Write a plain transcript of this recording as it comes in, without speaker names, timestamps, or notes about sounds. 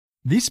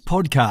This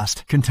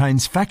podcast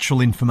contains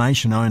factual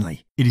information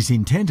only. It is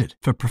intended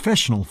for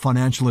professional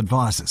financial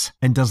advisors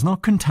and does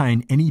not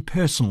contain any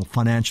personal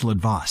financial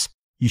advice.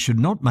 You should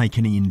not make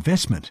any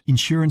investment,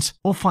 insurance,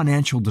 or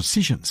financial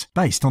decisions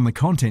based on the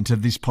content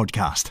of this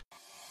podcast.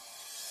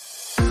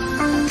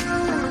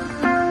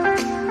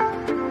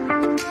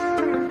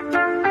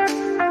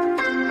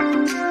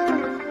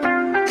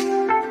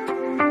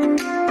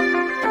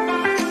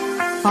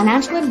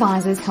 Financial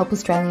advisors help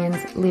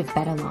Australians live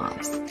better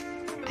lives.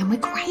 And we're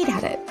great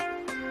at it.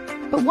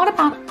 But what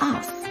about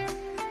us?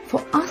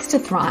 For us to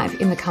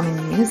thrive in the coming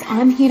years,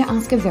 I'm here to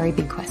ask a very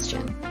big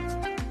question.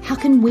 How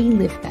can we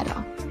live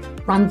better,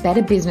 run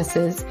better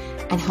businesses,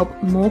 and help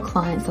more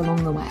clients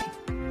along the way?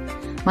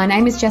 My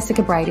name is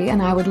Jessica Brady,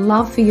 and I would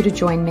love for you to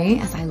join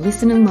me as I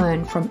listen and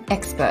learn from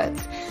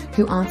experts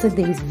who answer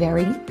these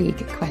very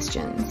big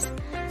questions.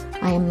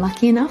 I am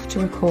lucky enough to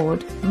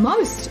record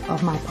most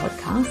of my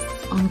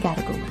podcasts on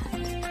Gadigal land.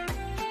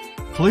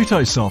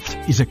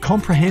 Plutosoft is a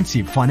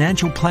comprehensive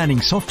financial planning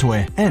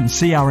software and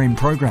CRM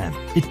program.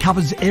 It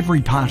covers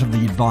every part of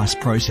the advice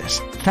process: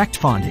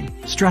 fact-finding,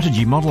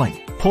 strategy modelling,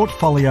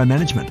 portfolio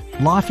management,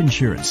 life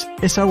insurance,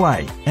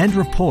 SOA, and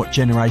report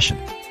generation.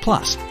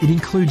 Plus, it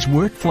includes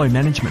workflow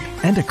management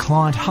and a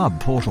client hub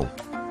portal.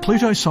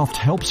 Plutosoft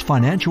helps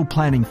financial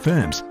planning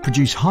firms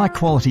produce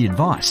high-quality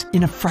advice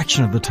in a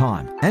fraction of the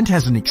time and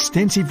has an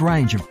extensive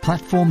range of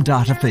platform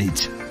data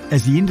feeds.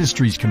 As the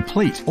industry's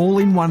complete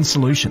all-in-one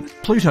solution,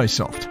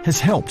 Plutosoft has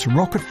helped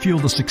rocket fuel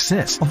the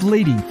success of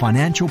leading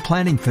financial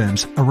planning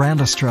firms around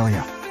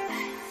Australia.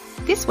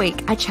 This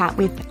week, I chat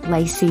with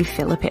Lacey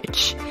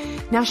Filipich.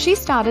 Now, she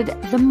started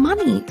the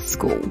Money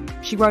School.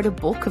 She wrote a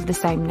book of the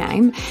same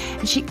name,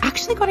 and she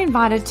actually got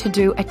invited to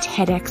do a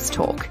TEDx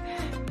talk,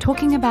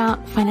 talking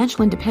about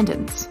financial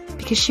independence,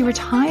 because she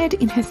retired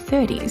in her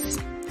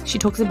 30s. She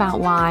talks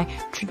about why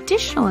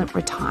traditional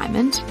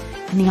retirement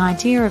and the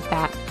idea of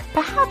that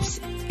perhaps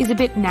is a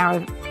bit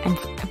narrow and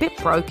a bit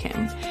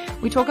broken.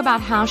 We talk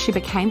about how she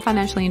became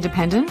financially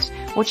independent,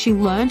 what she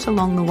learnt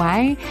along the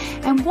way,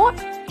 and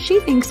what she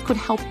thinks could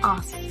help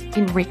us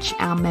enrich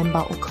our member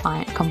or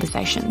client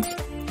conversations.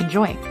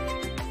 Enjoy.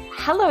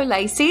 Hello,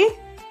 Lacey.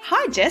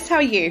 Hi, Jess. How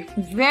are you?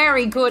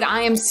 Very good.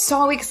 I am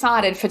so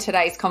excited for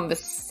today's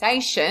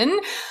conversation.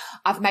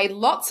 I've made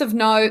lots of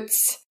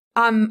notes.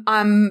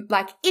 I'm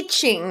like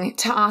itching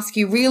to ask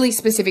you really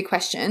specific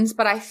questions,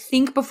 but I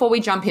think before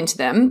we jump into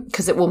them,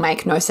 because it will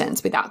make no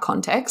sense without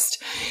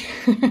context,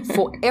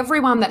 for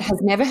everyone that has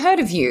never heard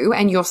of you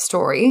and your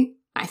story,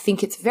 I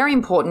think it's very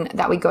important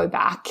that we go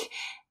back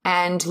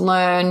and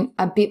learn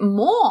a bit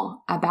more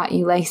about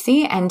you,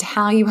 Lacey, and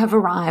how you have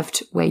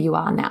arrived where you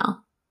are now.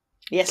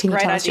 Yes,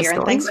 great idea,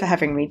 and thanks for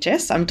having me,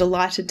 Jess. I'm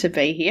delighted to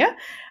be here.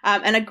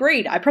 And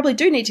agreed, I probably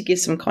do need to give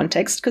some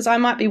context because I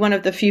might be one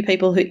of the few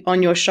people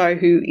on your show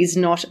who is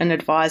not an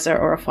advisor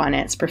or a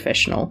finance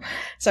professional.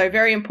 So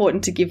very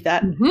important to give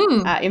that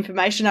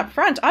information up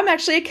front. I'm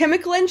actually a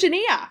chemical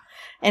engineer.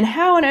 And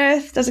how on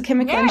earth does a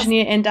chemical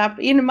engineer end up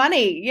in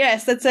money?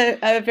 Yes, that's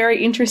a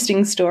very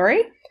interesting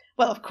story.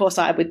 Well, of course,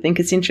 I would think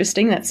it's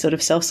interesting. That's sort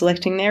of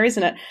self-selecting there,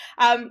 isn't it?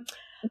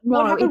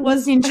 No, it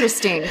was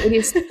interesting. It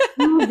is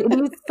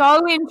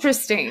so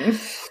interesting.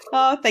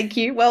 Oh, thank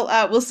you. Well,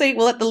 we'll see.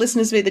 We'll let the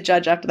listeners be the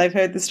judge after they've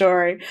heard the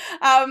story.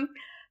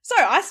 So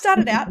I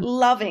started out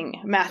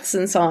loving maths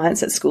and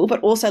science at school,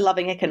 but also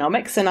loving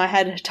economics. And I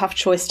had a tough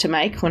choice to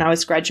make when I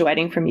was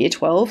graduating from year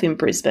 12 in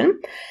Brisbane.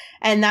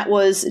 And that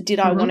was, did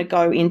I want to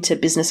go into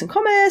business and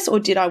commerce or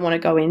did I want to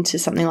go into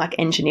something like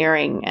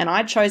engineering? And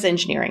I chose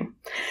engineering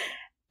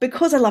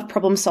because I love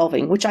problem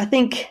solving, which I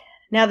think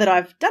now that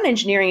I've done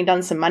engineering and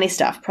done some money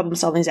stuff, problem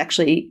solving is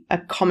actually a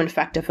common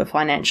factor for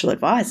financial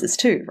advisors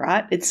too,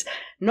 right? It's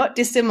not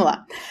dissimilar.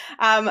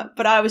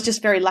 But I was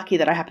just very lucky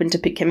that I happened to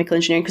pick chemical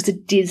engineering because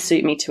it did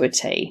suit me to a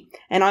T.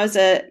 And I was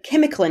a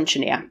chemical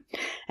engineer.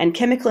 And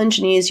chemical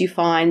engineers you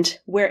find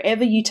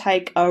wherever you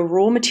take a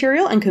raw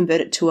material and convert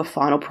it to a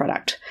final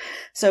product.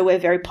 So we're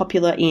very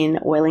popular in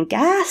oil and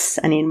gas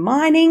and in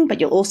mining, but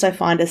you'll also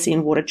find us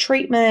in water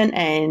treatment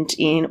and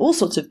in all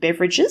sorts of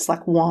beverages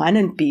like wine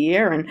and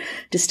beer and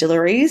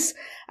distilleries.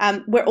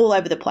 We're all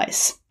over the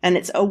place. And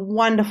it's a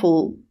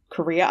wonderful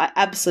career. I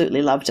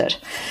absolutely loved it.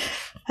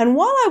 And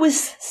while I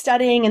was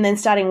studying and then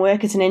starting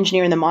work as an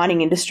engineer in the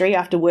mining industry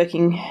after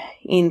working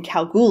in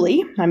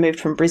Kalgoorlie, I moved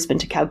from Brisbane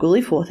to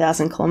Kalgoorlie,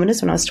 4,000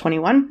 kilometres when I was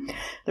 21,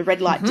 the red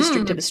light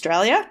district of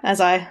Australia, as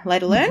I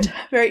later learned.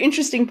 Very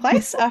interesting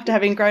place after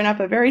having grown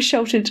up a very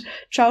sheltered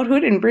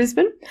childhood in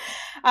Brisbane.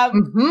 It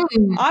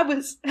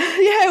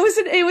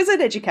was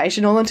an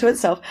education all unto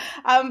itself.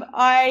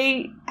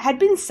 I had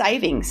been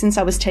saving since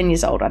I was 10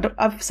 years old.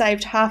 I've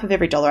saved half of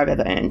every dollar I've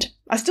ever earned.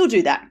 I still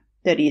do that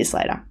 30 years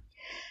later.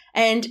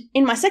 And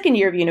in my second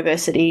year of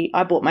university,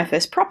 I bought my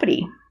first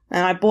property.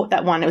 And I bought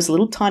that one. It was a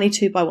little tiny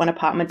 2-by-1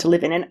 apartment to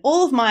live in. And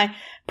all of my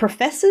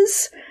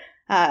professors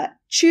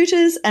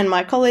tutors and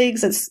my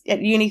colleagues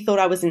at uni thought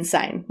I was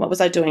insane. What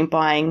was I doing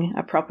buying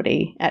a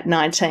property at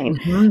 19?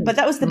 Mm-hmm. But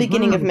that was the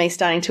beginning of me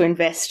starting to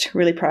invest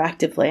really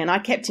proactively. And I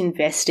kept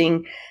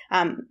investing,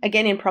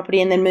 again in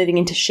property and then moving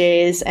into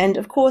shares. And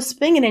of course,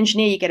 being an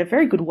engineer, you get a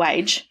very good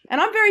wage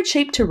and I'm very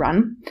cheap to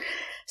run.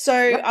 So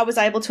I was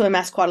able to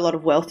amass quite a lot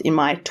of wealth in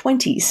my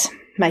 20s,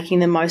 making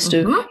the most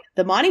of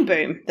the mining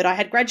boom that I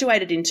had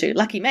graduated into.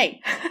 Lucky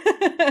me.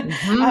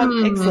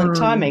 Excellent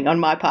timing on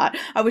my part.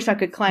 I wish I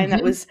could claim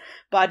that was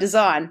by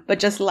design, but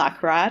just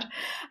luck, right?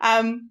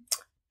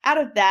 Out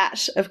of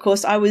that, of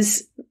course, I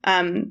was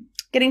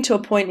getting to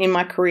a point in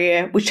my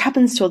career, which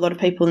happens to a lot of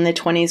people in their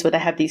 20s, where they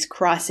have these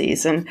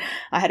crises. And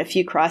I had a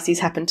few crises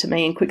happen to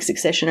me in quick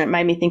succession. It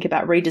made me think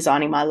about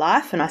redesigning my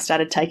life, and I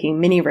started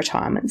taking mini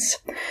retirements,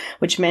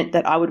 which meant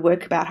that I would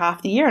work about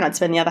half the year and I'd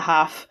spend the other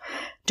half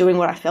doing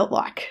what I felt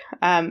like.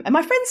 And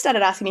my friends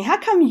started asking me, how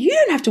come you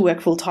don't have to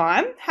work full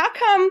time? How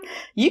come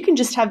you can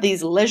just have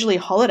these leisurely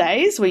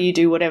holidays where you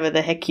do whatever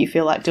the heck you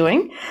feel like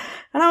doing?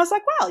 And I was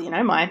like, well,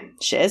 my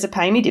shares are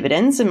paying me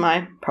dividends and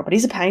my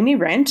properties are paying me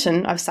rent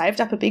and I've saved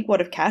up a big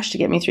wad of cash to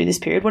get me through this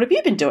period. What have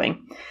you been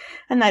doing?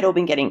 And they'd all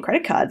been getting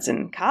credit cards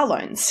and car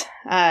loans.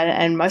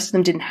 And most of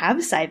them didn't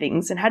have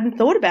savings and hadn't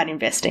thought about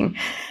investing.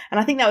 And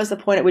I think that was the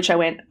point at which I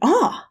went,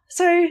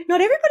 so not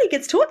everybody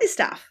gets taught this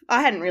stuff.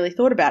 I hadn't really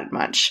thought about it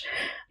much.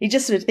 You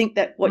just sort of think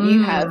that what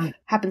you have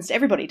happens to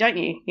everybody, don't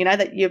you?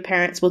 That your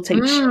parents will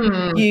teach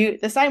you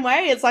the same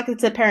way. It's like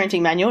it's a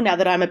parenting manual. Now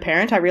that I'm a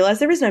parent, I realize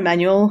there is no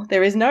manual.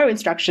 There is no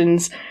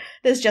instructions.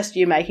 There's just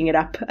you making it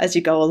up as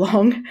you go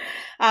along.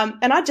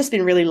 And I've just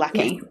been really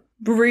lucky. Yes.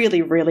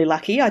 Really, really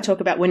lucky. I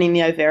talk about winning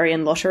the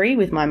ovarian lottery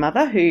with my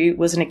mother, who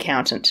was an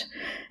accountant,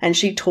 and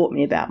she taught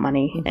me about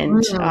money,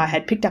 and I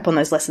had picked up on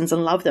those lessons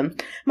and loved them.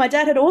 My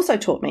dad had also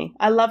taught me.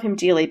 I love him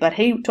dearly, but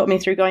he taught me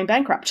through going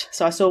bankrupt,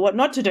 so I saw what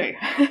not to do.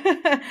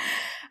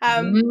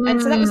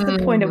 And so that was the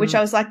point at which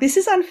I was like, this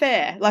is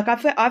unfair. Like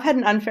I've had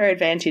an unfair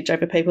advantage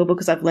over people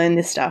because I've learned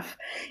this stuff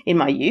in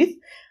my youth.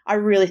 I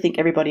really think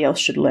everybody else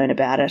should learn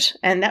about it.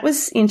 And that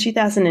was in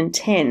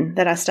 2010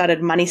 that I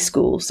started Money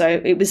School.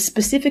 So it was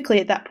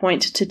specifically at that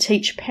point to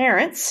teach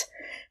parents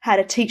how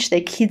to teach their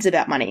kids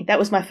about money. That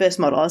was my first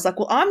model. I was like,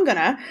 well, I'm going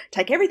to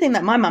take everything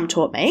that my mum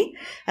taught me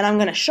and I'm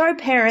going to show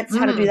parents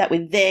how to do that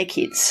with their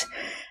kids.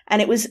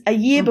 And it was a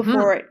year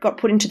before it got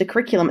put into the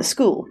curriculum at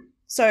school.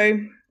 So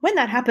when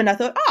that happened, I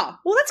thought,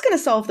 well, that's going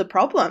to solve the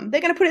problem.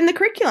 They're going to put it in the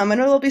curriculum and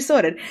it'll all be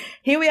sorted.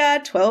 Here we are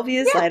 12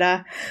 years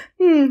later.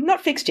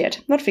 Not fixed yet.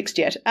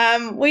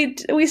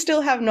 We still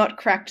have not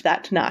cracked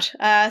that nut.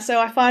 So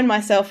I find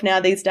myself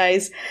now these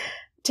days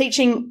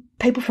teaching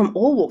people from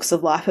all walks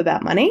of life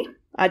about money.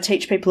 I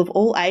teach people of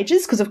all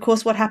ages because, of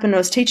course, what happened, I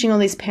was teaching all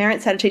these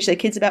parents how to teach their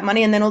kids about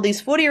money, and then all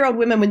these 40-year-old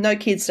women with no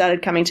kids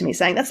started coming to me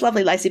saying, that's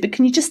lovely, Lacey, but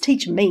can you just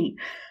teach me?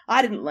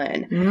 I didn't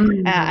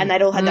learn. And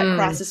they'd all had that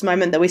crisis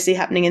moment that we see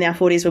happening in our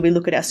 40s where we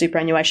look at our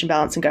superannuation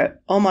balance and go,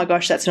 oh, my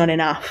gosh, that's not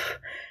enough.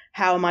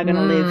 How am I going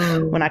to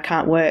live when I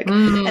can't work?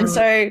 And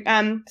so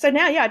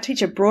now, I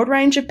teach a broad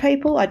range of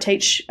people. I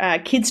teach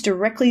kids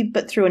directly,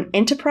 but through an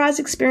enterprise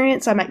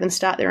experience. I make them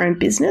start their own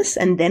business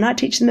and then I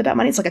teach them about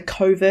money. It's like a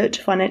covert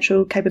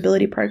financial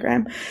capability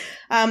program.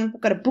 I've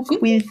got a book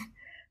with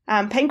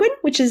Penguin,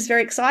 which is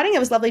very exciting. It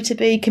was lovely to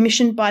be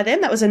commissioned by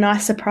them. That was a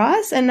nice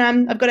surprise. And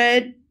I've got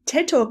a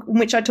TED Talk in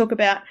which I talk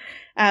about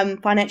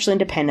financial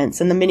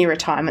independence and the mini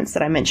retirements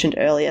that I mentioned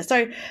earlier. So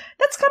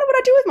that's kind of what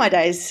I do with my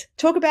days.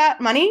 Talk about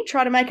money,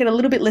 try to make it a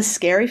little bit less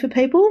scary for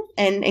people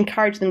and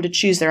encourage them to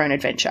choose their own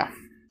adventure.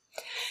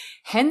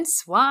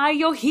 Hence why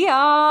you're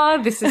here.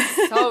 This is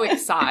so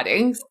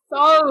exciting,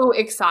 so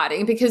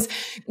exciting because,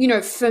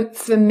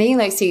 for me,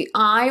 Lacey,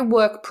 I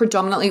work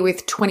predominantly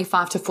with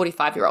 25 to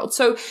 45-year-olds.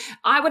 So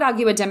I would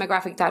argue a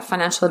demographic that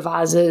financial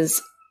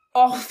advisors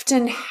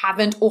often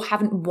haven't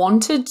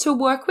wanted to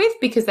work with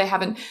because they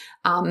haven't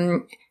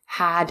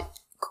had,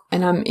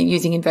 and I'm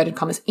using inverted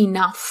commas,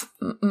 enough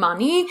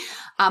money.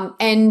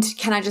 And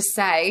can I just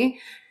say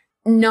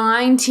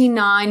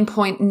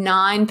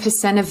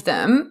 99.9% of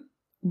them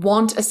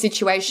want a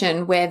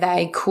situation where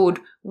they could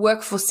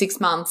work for 6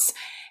 months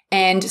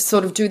and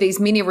sort of do these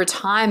mini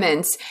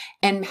retirements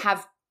and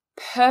have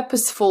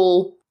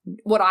purposeful,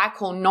 what I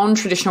call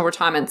non-traditional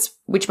retirements,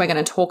 which we're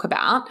going to talk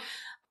about.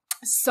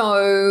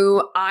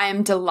 So I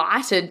am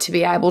delighted to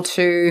be able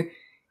to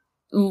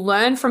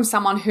learn from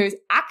someone who's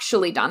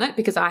actually done it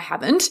because I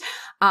haven't.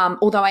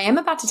 Although I am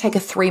about to take a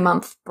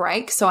 3-month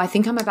break. So I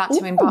think I'm about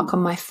to embark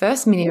on my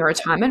first mini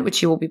retirement,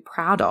 which you will be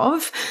proud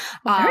of.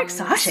 Very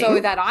exciting.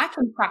 So that I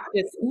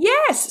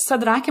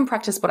can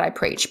practice what I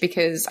preach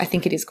because I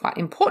think it is quite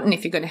important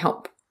if you're going to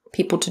help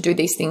people to do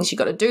these things, you've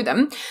got to do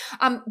them.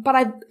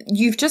 But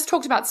you've just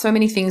talked about so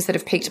many things that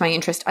have piqued my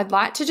interest. I'd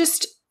like to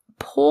just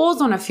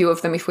pause on a few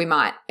of them if we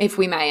may,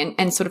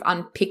 and sort of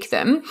unpick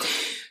them.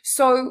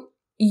 So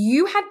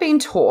you had been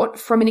taught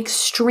from an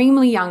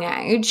extremely young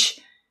age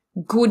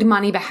good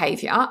money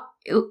behavior.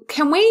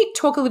 Can we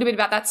talk a little bit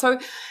about that? So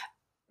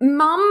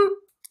mum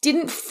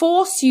didn't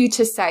force you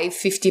to save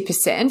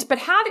 50%, but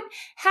how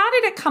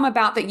did it come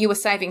about that you were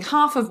saving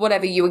half of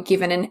whatever you were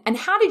given, and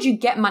how did you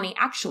get money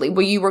actually?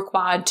 Were you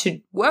required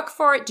to work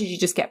for it? Did you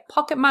just get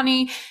pocket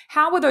money?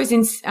 How were those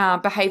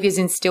behaviors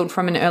instilled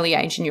from an early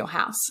age in your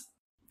house?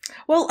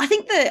 Well, I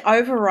think the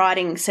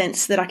overriding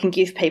sense that I can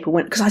give people,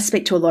 because I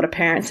speak to a lot of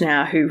parents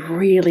now who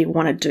really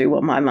want to do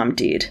what my mum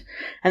did,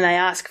 and they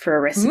ask for a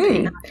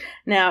recipe.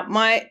 Now,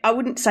 I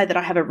wouldn't say that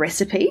I have a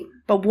recipe,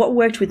 but what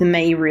worked with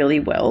me really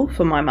well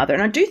for my mother,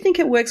 and I do think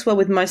it works well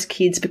with most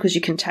kids because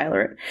you can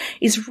tailor it,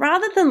 is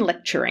rather than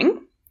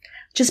lecturing,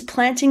 just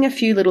planting a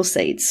few little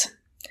seeds.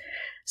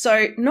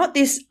 So not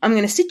this, I'm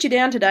going to sit you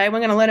down today, we're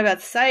going to learn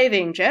about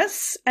saving,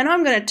 Jess, and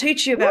I'm going to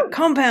teach you about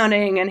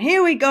compounding, and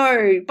here we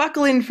go,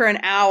 buckle in for an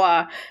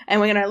hour,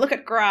 and we're going to look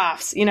at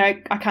graphs. You know,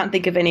 I can't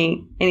think of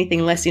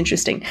anything less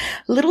interesting.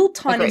 Little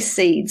tiny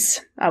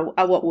seeds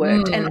are what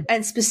worked,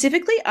 and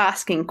specifically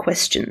asking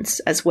questions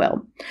as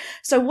well.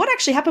 So what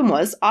actually happened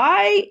was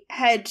my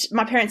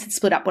parents had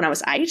split up when I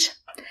was 8,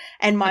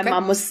 and my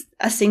mum was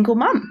a single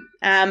mum.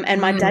 And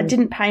my dad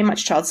didn't pay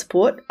much child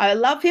support. I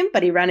love him,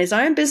 but he ran his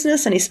own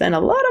business and he spent a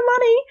lot of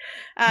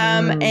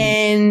money.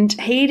 And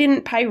he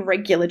didn't pay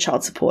regular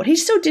child support. He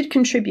still did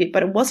contribute,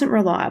 but it wasn't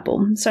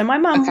reliable. So my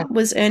mum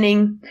was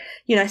earning,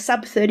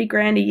 sub 30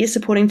 grand a year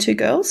supporting 2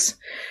 girls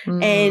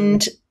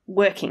and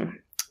working.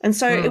 And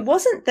so it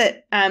wasn't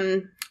that I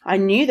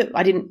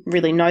didn't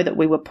really know that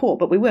we were poor,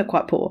 but we were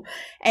quite poor.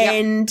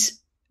 And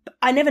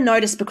I never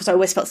noticed because I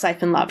always felt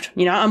safe and loved.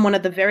 I'm one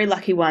of the very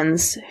lucky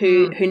ones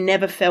who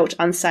never felt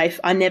unsafe.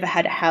 I never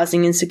had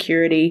housing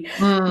insecurity,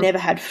 never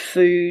had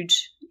food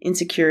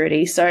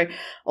insecurity. So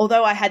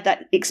although I had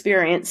that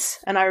experience,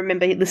 and I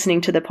remember listening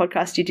to the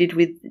podcast you did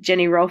with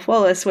Jenny Rolfe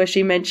Wallace where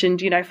she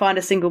mentioned, find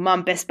a single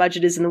mum, best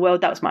budgeters in the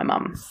world, that was my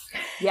mum.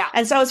 Yeah.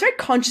 And so I was very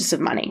conscious of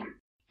money.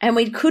 And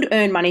we could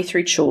earn money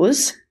through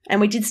chores. And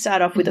we did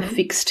start off with a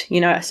fixed,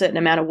 a certain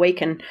amount a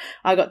week. And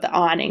I got the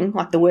ironing,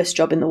 like the worst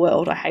job in the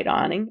world. I hate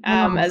ironing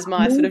as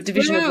my sort of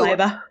division of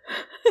labour.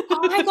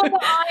 I got the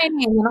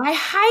ironing and I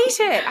hate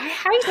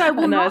it. I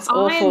will not it's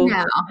awful. iron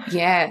now.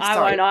 Yeah, I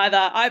won't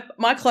either.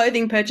 My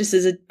clothing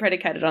purchases are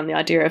predicated on the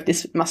idea of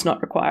this must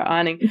not require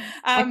ironing.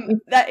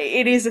 That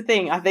it is a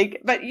thing, I think.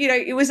 But,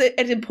 it was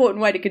an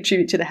important way to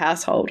contribute to the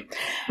household.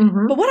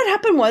 But what had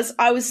happened was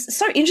I was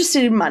so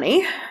interested in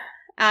money.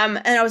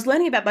 And I was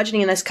learning about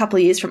budgeting in those couple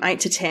of years from 8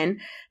 to 10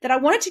 that I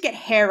wanted to get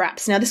hair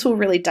wraps. Now, this will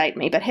really date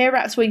me, but hair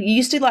wraps where you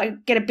used to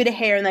get a bit of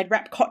hair and they'd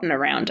wrap cotton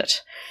around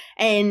it.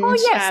 And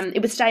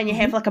it would stay in your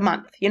hair for like a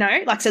month,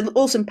 so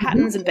awesome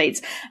patterns and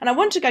beads. And I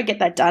wanted to go get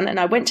that done. And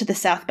I went to the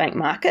South Bank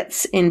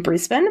markets in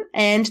Brisbane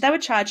and they were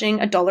charging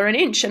 $1 an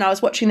inch. And I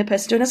was watching the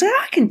person do it and I was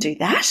like, I can do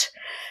that.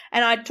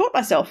 And I taught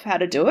myself how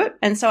to do it.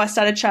 And so I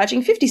started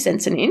charging 50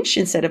 cents an inch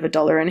instead of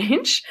 $1 an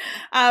inch.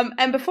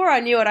 And before I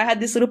knew it, I had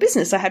this little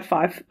business. I had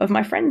 5 of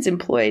my friends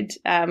employed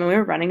and we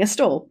were running a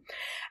stall.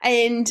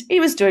 And it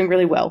was doing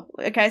really well.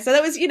 Okay, so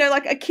that was,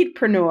 like a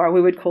kidpreneur,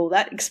 we would call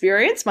that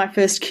experience, my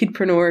first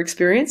kidpreneur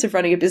experience of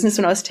running a business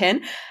when I was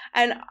 10.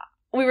 And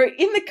we were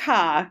in the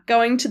car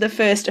going to the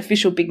first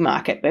official big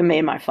market where me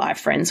and my 5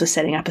 friends were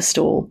setting up a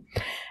stall.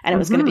 And it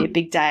was going to be a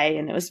big day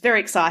and it was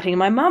very exciting. And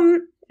my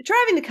mum,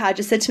 driving the car,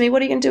 just said to me,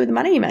 what are you going to do with the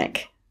money you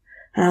make?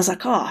 And I was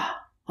like,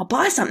 I'll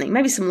buy something,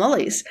 maybe some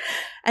lollies.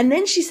 And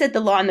then she said the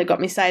line that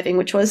got me saving,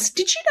 which was,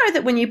 did you know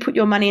that when you put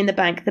your money in the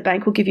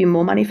bank will give you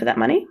more money for that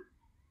money?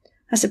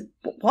 I said,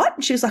 what?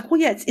 And she was like, well,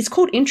 yeah, it's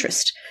called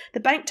interest. The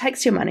bank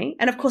takes your money.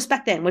 And of course,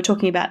 back then we're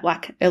talking about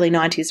like early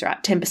 90s,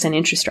 right? 10%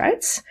 interest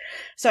rates.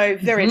 So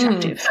very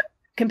attractive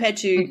compared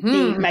to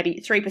the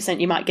maybe 3%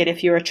 you might get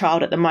if you're a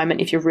child at the moment,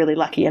 if you're really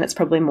lucky. And it's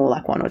probably more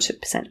like 1 or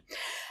 2%.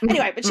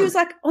 Anyway, but she was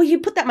like, oh, you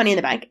put that money in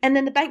the bank and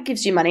then the bank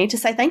gives you money to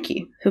say thank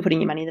you for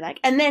putting your money in the bank.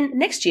 And then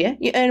next year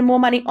you earn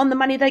more money on the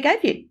money they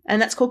gave you. And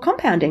that's called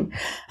compounding.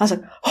 I was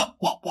like,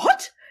 oh,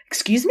 what?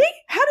 Excuse me?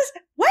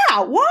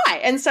 Wow, why?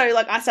 And so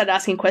I started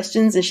asking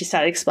questions and she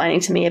started explaining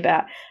to me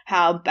about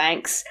how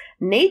banks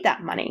need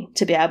that money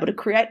to be able to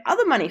create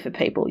other money for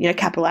people,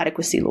 capital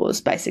adequacy laws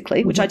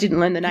basically, which I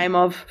didn't learn the name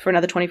of for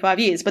another 25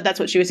 years, but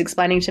that's what she was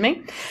explaining to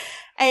me.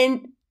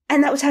 And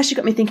that was how she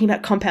got me thinking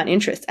about compound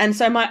interest. And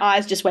so my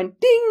eyes just went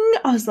ding.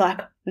 I was like,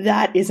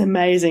 that is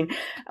amazing.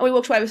 And we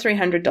walked away with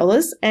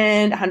 $300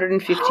 and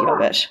 $150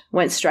 of it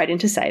went straight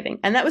into saving.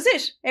 And that was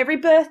it. Every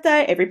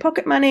birthday, every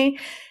pocket money,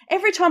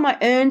 every time I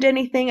earned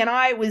anything, and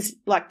I was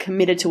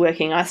committed to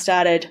working. I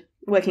started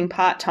working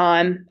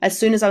part-time as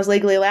soon as I was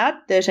legally allowed,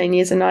 13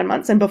 years and 9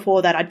 months. And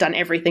before that, I'd done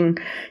everything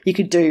you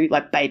could do,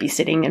 like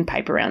babysitting and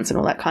paper rounds and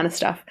all that kind of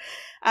stuff.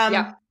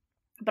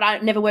 But I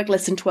never worked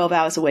less than 12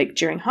 hours a week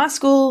during high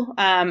school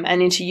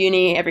and into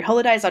uni. Every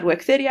holidays, I'd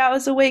work 30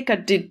 hours a week. I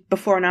did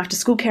before and after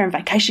school care and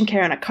vacation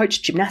care, and I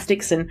coached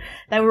gymnastics, and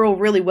they were all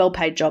really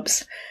well-paid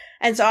jobs.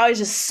 And so I was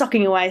just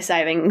socking away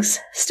savings,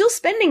 still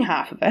spending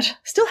half of it,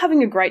 still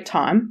having a great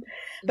time.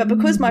 But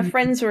because my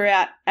friends were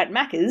out at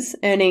Macca's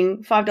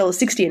earning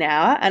 $5.60 an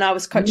hour and I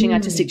was coaching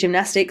artistic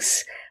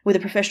gymnastics, with a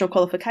professional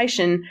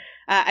qualification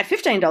at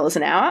 $15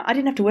 an hour, I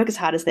didn't have to work as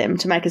hard as them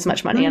to make as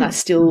much money, and I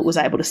still was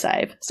able to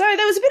save. So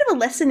there was a bit of a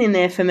lesson in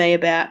there for me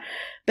about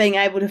being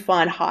able to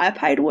find higher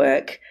paid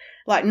work,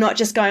 like not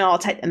just going, oh, I'll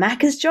take the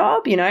Macca's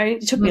job. You know,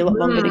 it took me a lot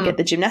longer to get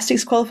the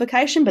gymnastics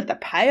qualification, but the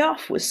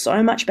payoff was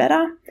so much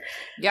better.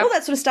 All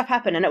that sort of stuff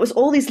happened, and it was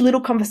all these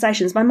little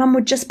conversations. My mum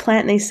would just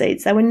plant these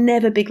seeds. They were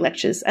never big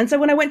lectures. And so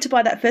when I went to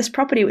buy that first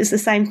property, it was the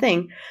same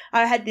thing.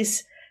 I had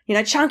this, you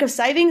know, chunk of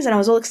savings, and I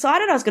was all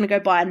excited. I was going to go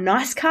buy a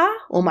nice car.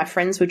 All my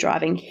friends were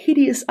driving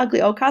hideous, ugly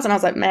old cars, and I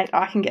was like, mate,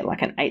 I can get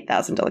like an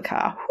 $8,000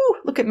 car. Whew,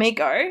 look at me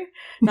go,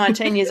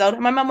 19 years old.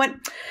 And my mum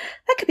went,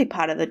 that could be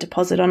part of the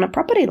deposit on a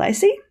property,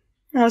 Lacey.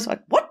 And I was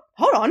like, what?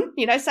 Hold on.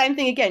 You know, same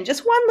thing again,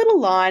 just one little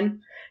line.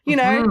 You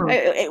know,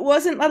 it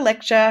wasn't a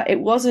lecture.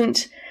 It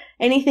wasn't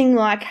anything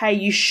like, hey,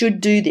 you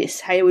should do this.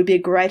 Hey, it would be a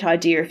great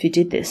idea if you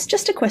did this.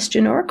 Just a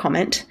question or a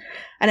comment,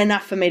 and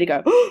enough for me to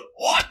go, oh,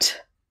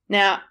 what?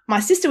 Now, my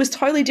sister was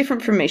totally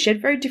different from me. She had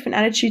a very different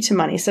attitude to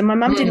money. So my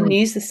mum didn't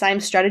use the same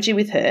strategy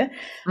with her,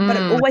 but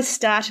it always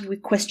started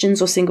with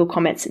questions or single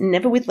comments,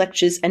 never with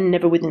lectures and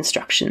never with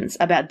instructions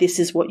about this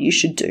is what you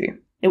should do.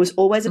 It was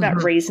always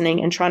about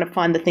reasoning and trying to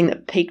find the thing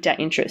that piqued our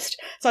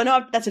interest. So I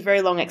know that's a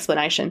very long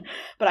explanation,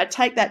 but I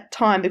take that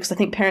time because I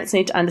think parents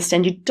need to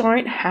understand you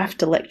don't have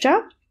to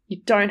lecture. You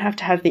don't have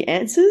to have the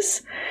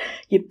answers.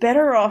 You're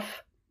better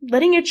off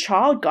letting your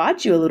child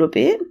guide you a little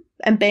bit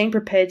and being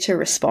prepared to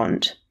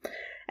respond.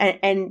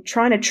 And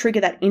trying to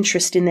trigger that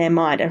interest in their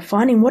mind and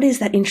finding what is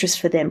that interest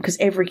for them, because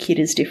every kid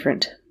is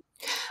different.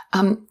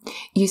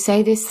 You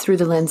say this through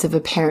the lens of a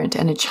parent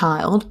and a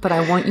child, but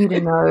I want you to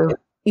know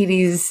it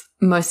is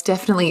most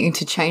definitely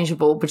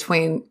interchangeable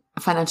between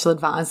a financial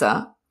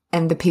advisor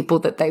and the people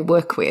that they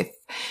work with,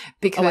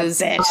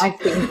 because I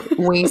think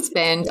we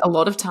spend a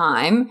lot of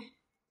time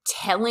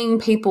telling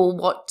people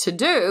what to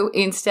do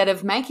instead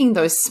of making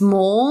those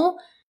small,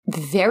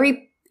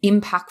 very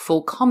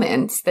impactful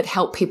comments that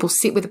help people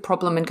sit with a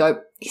problem and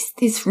go, is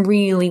this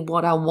really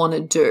what I want to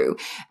do?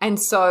 And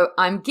so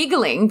I'm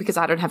giggling because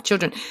I don't have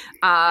children,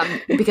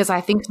 because I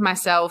think to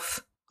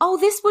myself, oh,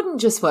 this wouldn't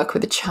just work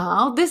with a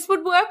child. This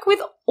would work with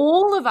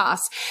all of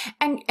us.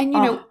 And you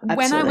know, absolutely.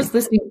 When I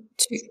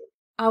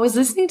was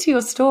listening to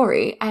your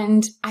story,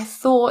 and I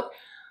thought,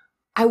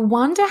 I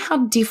wonder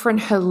how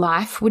different her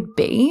life would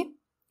be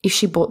if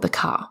she bought the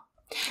car.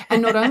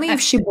 And not only if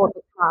she bought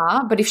the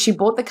car, but if she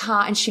bought the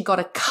car and she got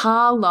a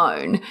car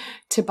loan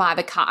to buy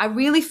the car. I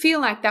really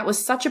feel like that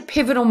was such a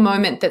pivotal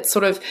moment that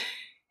sort of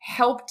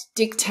helped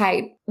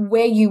dictate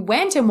where you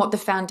went and what the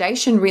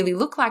foundation really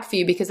looked like for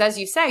you. Because as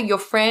you say, your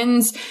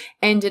friends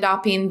ended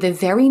up in the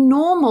very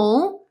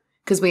normal,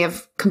 because we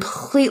have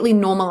completely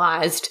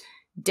normalized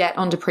debt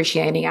on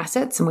depreciating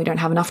assets, and we don't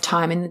have enough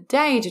time in the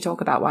day to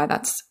talk about why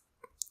that's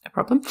a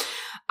problem.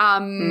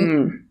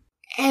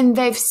 And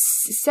they've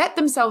set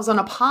themselves on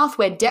a path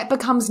where debt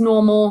becomes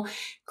normal,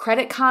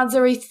 credit cards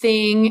are a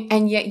thing,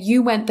 and yet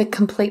you went the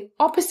complete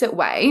opposite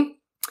way.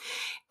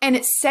 And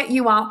it set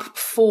you up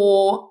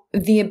for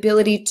the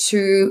ability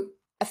to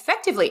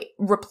effectively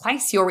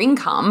replace your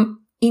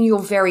income in your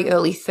very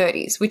early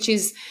 30s, which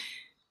is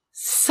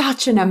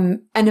such an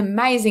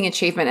amazing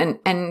achievement.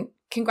 And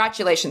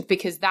congratulations,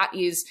 because that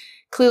is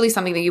clearly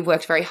something that you've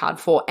worked very hard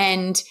for.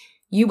 And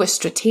you were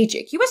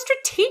strategic. You were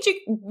strategic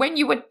when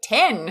you were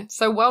 10.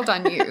 So well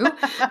done, you.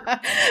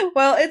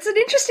 Well, it's an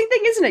interesting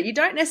thing, isn't it? You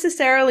don't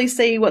necessarily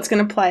see what's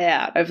going to play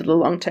out over the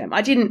long term.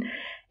 I didn't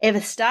ever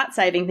start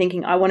saving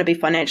thinking I want to be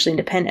financially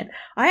independent.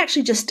 I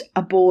actually just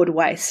a bored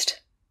waste.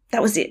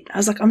 That was it. I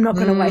was like, I'm not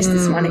going to waste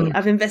this money.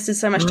 I've invested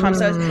so much time.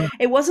 So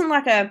it wasn't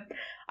like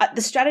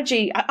the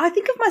strategy. I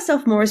think of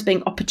myself more as being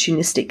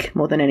opportunistic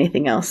more than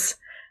anything else.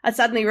 I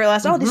suddenly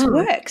realized, oh, this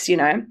works, you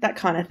know, that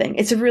kind of thing.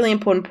 It's a really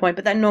important point,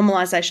 but that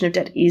normalization of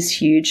debt is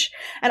huge.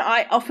 And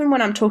I often,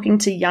 when I'm talking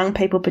to young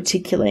people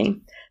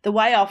particularly, the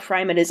way I'll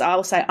frame it is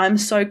I'll say, I'm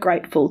so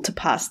grateful to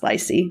past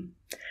Lacey.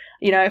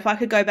 You know, if I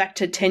could go back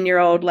to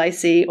 10-year-old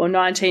Lacey or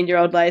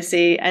 19-year-old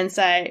Lacey and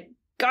say,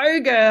 go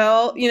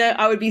girl, you know,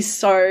 I would be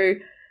so,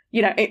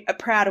 you know,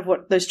 proud of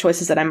what those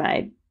choices that I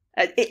made.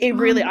 It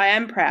really, I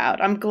am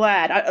proud. I'm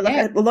glad.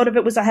 A lot of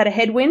it was I had a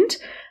headwind,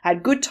 I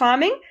had good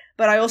timing,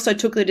 but I also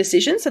took the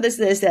decision. So there's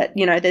that,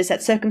 you know, there's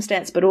that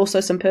circumstance, but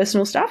also some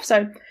personal stuff.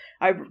 So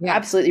I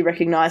absolutely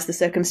recognize the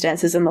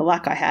circumstances and the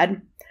luck I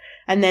had.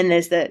 And then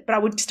there's but I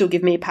would still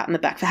give me a pat on the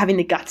back for having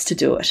the guts to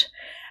do it.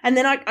 And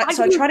then I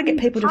try to get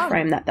people to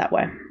frame that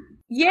way.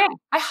 Yeah,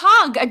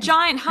 a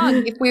giant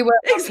hug if we were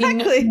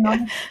exactly.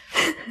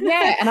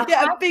 And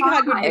a big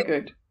hug would be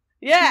good.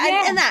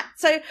 Yeah. And that.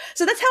 So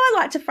that's how I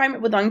like to frame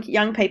it with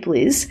young people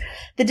is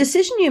the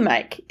decision you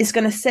make is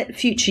going to set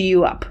future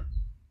you up.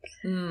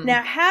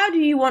 Now, how do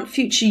you want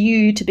future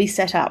you to be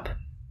set up?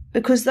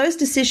 Because those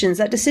decisions,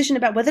 that decision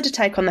about whether to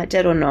take on that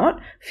debt or not,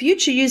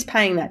 future you's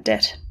paying that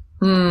debt.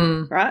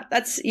 Right?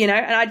 That's, you know,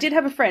 and I did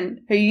have a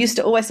friend who used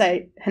to always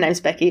say, her name's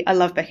Becky. I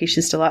love Becky.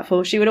 She's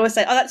delightful. She would always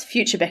say, oh, that's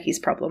future Becky's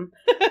problem.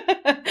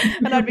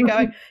 And I'd be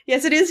going,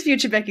 yes, it is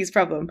future Becky's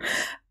problem.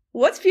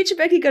 What's future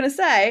Becky going to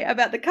say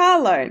about the car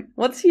loan?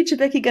 What's future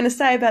Becky going to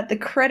say about the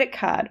credit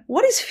card?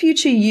 What is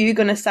future you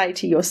going to say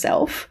to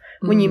yourself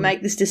when you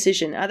make this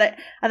decision? Are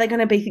they going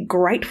to be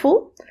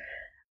grateful?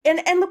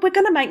 And look, we're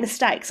going to make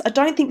mistakes. I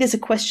don't think there's a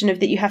question of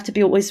that you have to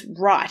be always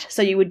right.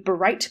 So you would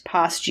berate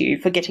past you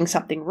for getting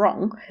something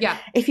wrong. Yeah.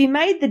 If you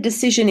made the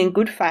decision in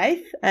good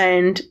faith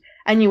and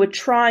you were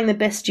trying the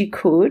best you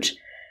could,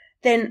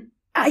 then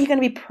are you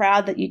going to be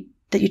proud that you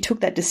took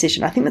that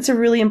decision? I think that's a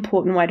really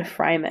important way to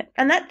frame it.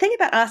 And that thing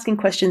about asking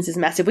questions is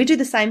massive. We do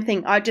the same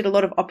thing. I did a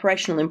lot of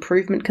operational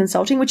improvement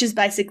consulting, which is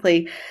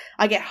basically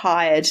I get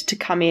hired to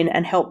come in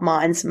and help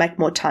mines make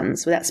more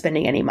tons without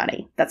spending any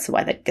money. That's the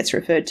way that gets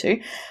referred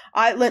to.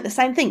 I learned the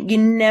same thing. You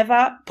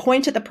never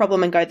point at the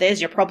problem and go,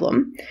 there's your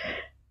problem.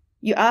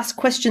 You ask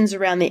questions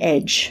around the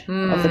edge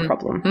of the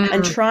problem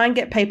and try and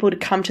get people to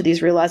come to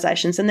these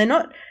realizations. And they're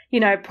not,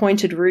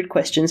 pointed, rude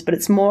questions, but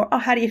it's more,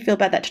 how do you feel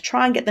about that? To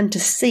try and get them to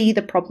see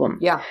the problem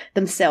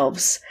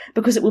themselves,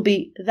 because it will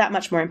be that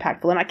much more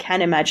impactful. And I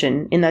can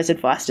imagine in those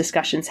advice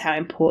discussions how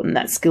important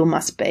that skill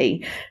must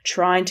be,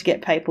 trying to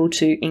get people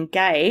to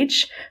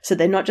engage so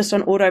they're not just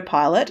on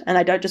autopilot and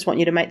they don't just want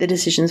you to make the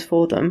decisions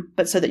for them,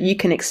 but so that you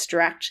can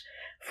extract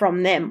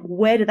from them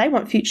where do they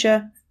want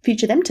future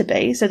them to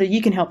be so that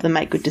you can help them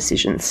make good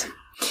decisions.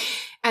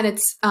 And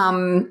it's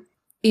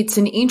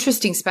an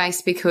interesting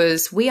space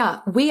because we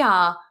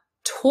are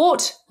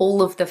taught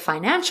all of the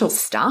financial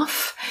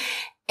stuff,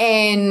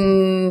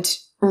 and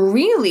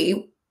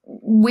really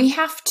we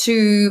have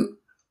to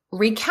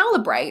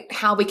recalibrate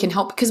how we can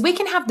help, because we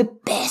can have the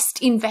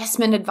best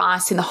investment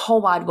advice in the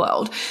whole wide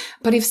world.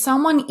 But if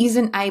someone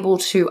isn't able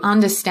to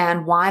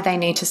understand why they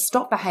need to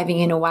stop behaving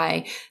in a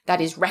way that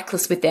is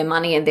reckless with their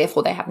money and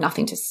therefore they have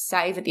nothing to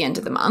save at the end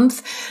of the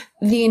month,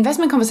 the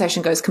investment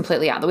conversation goes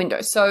completely out the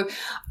window. So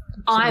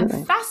I'm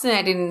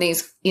fascinated in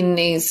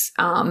these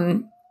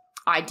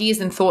ideas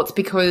and thoughts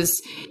because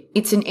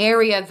it's an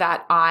area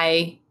that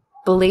I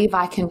believe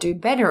I can do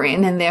better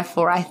in, and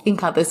therefore I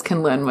think others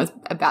can learn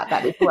about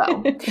that as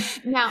well.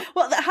 Now,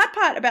 well, the hard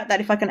part about that,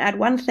 if I can add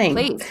one thing,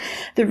 please.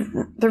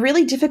 The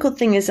really difficult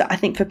thing is, I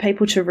think, for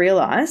people to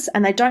realize,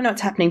 and they don't know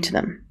what's happening to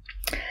them.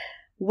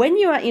 When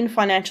you are in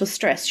financial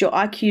stress, your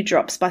IQ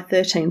drops by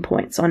 13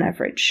 points on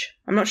average.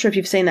 I'm not sure if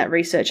you've seen that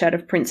research out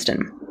of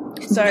Princeton.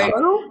 So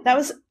that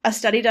was a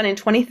study done in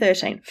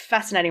 2013.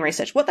 Fascinating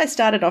research. What they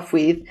started off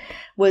with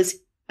was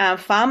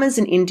farmers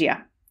in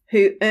India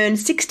who earn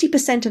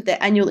 60% of their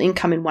annual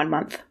income in 1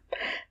 month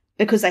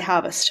because they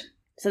harvest.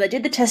 So they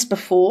did the test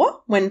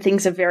before when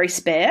things are very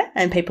spare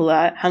and people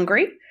are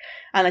hungry,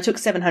 and they took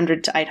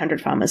 700 to 800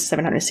 farmers,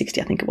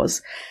 760 I think it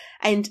was,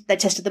 and they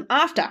tested them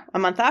after, a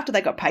month after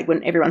they got paid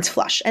when everyone's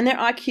flush, and their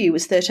IQ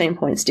was 13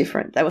 points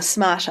different. They were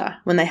smarter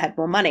when they had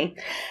more money.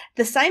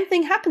 The same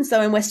thing happens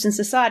though in Western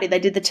society. They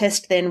did the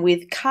test then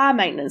with car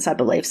maintenance, I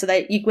believe. So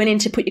you went in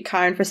to put your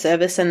car in for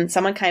service and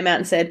someone came out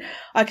and said,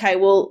 okay,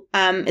 well,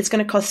 it's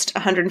going to cost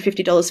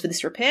 $150 for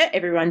this repair.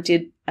 Everyone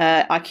did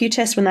IQ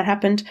test when that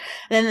happened.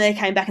 And then they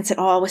came back and said,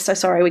 oh, we're so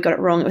sorry, we got it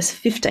wrong. It was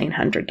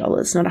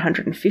 $1,500, not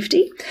 $150.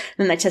 And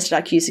then they tested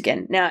IQs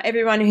again. Now,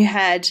 everyone who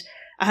had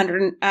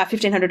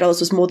 $1,500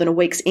 was more than a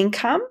week's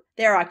income,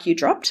 their IQ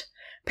dropped.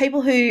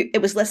 People who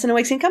it was less than a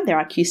week's income, their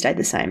IQ stayed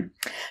the same.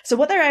 So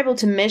what they're able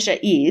to measure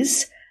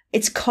is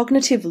its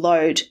cognitive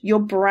load. Your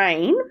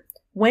brain,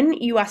 when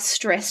you are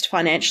stressed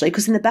financially,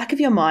 because in the back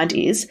of your mind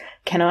is,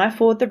 can I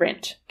afford the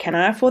rent? Can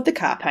I afford the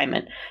car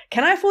payment?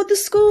 Can I afford the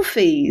school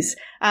fees?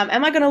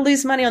 Am I going to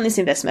lose money on this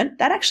investment?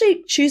 That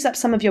actually chews up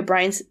some of your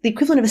brain's, the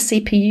equivalent of a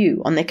CPU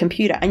on their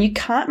computer, and you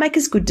can't make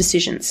as good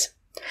decisions.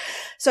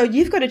 So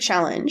you've got a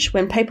challenge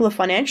when people are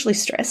financially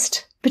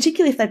stressed,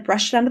 particularly if they've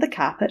brushed it under the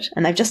carpet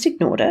and they've just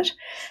ignored it,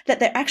 that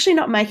they're actually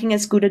not making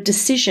as good a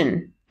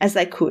decision as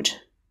they could.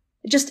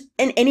 Just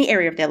in any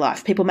area of their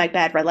life. People make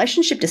bad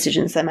relationship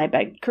decisions, they make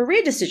bad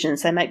career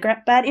decisions, they make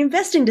bad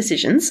investing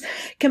decisions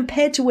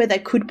compared to where they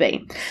could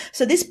be.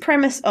 So this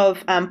premise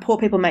of poor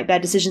people make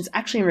bad decisions,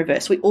 actually in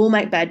reverse. We all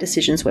make bad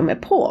decisions when we're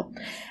poor.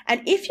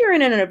 And if you're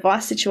in an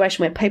advice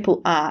situation where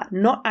people are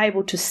not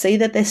able to see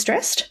that they're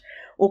stressed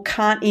or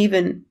can't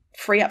even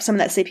free up some of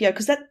that CPO,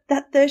 because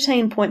that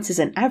 13 points is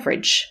an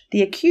average.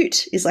 The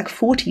acute is like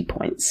 40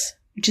 points,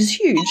 which is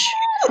huge.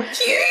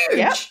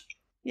 Huge!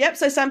 Yep.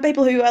 So some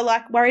people who are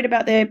like worried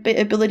about their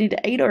ability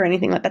to eat or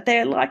anything like that,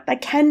 they're like, they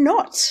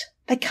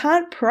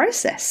can't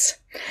process.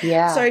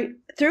 Yeah. So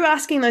through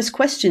asking those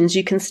questions,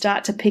 you can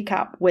start to pick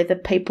up whether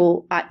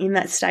people are in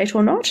that state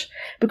or not.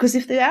 Because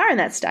if they are in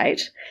that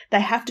state,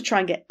 they have to try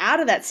and get out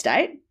of that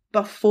state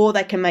before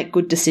they can make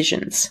good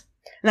decisions.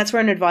 And that's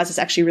where an advisor is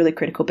actually really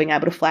critical, being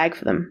able to flag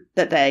for them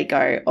that they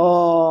go,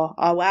 oh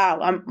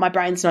wow, my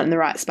brain's not in the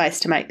right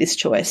space to make this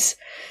choice.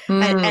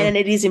 And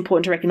it is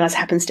important to recognize it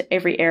happens to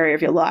every area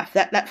of your life.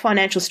 That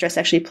financial stress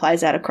actually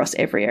plays out across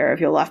every area of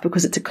your life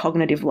because it's a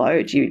cognitive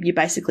load. You're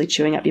basically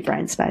chewing up your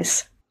brain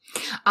space.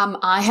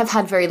 I have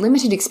had very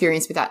limited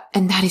experience with that,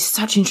 and that is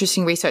such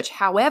interesting research.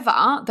 However,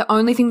 the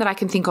only thing that I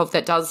can think of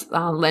that does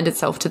lend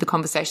itself to the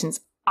conversations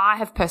I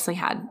have personally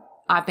had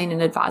I've been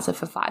an advisor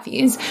for 5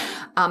 years,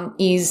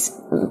 is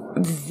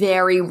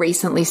very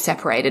recently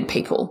separated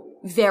people.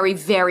 Very,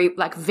 very,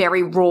 like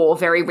very raw,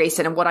 very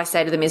recent. And what I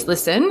say to them is,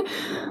 listen,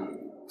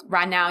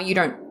 right now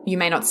you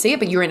may not see it,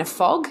 but you're in a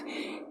fog,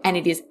 and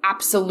it is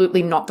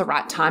absolutely not the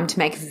right time to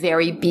make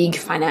very big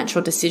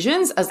financial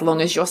decisions as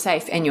long as you're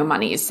safe and your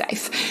money is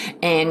safe.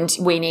 And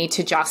we need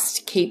to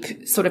just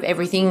keep sort of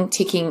everything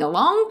ticking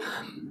along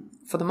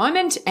for the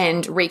moment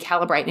and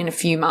recalibrate in a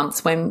few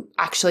months when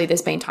actually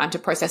there's been time to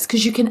process,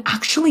 because you can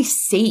actually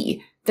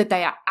see that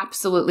they are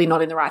absolutely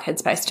not in the right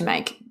headspace to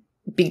make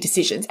big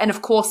decisions. And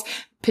of course,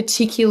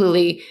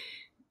 particularly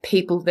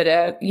people that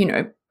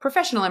are,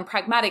 professional and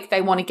pragmatic,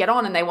 they want to get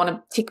on and they want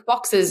to tick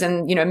boxes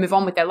and, move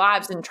on with their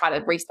lives and try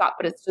to restart,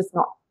 but it's just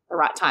not the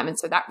right time. And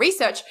so that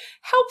research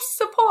helps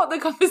support the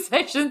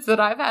conversations that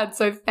I've had.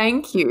 So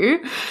thank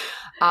you.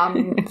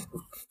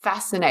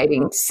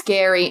 Fascinating,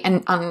 scary,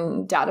 and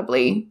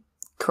undoubtedly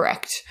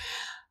correct.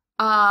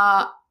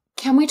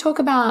 Can we talk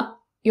about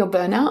your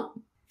burnout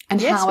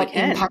and how it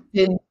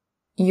impacted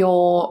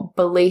your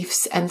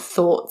beliefs and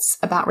thoughts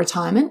about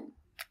retirement?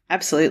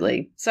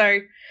 Absolutely. So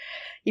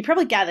you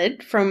probably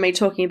gathered from me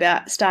talking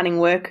about starting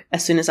work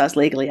as soon as I was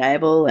legally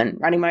able and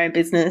running my own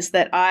business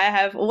that I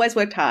have always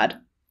worked hard.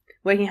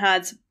 Working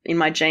hard's in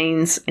my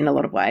genes in a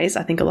lot of ways.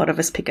 I think a lot of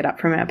us pick it up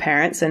from our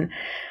parents. And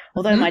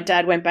although my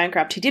dad went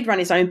bankrupt, he did run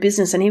his own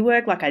business and he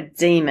worked like a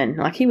demon.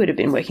 Like he would have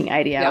been working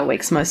 80-hour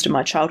weeks most of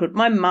my childhood.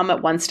 My mum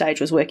at one stage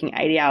was working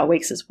 80-hour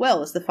weeks as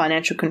well as the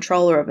financial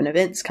controller of an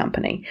events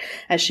company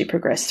as she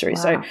progressed through.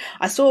 Wow. So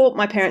I saw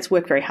my parents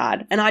work very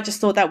hard and I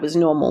just thought that was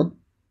normal.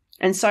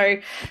 And so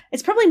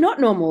it's probably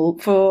not normal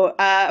for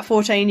a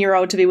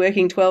 14-year-old to be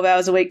working 12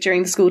 hours a week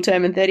during the school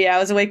term and 30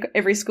 hours a week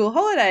every school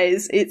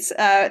holidays.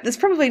 That's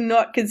probably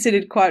not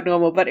considered quite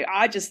normal, but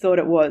I just thought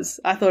it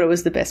was. I thought it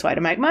was the best way to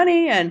make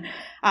money, and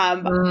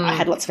I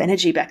had lots of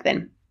energy back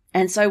then.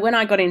 And so when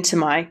I got into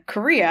my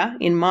career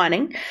in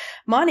mining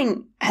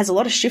has a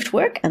lot of shift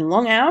work and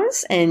long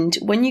hours. And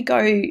when you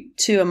go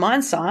to a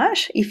mine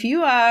site, if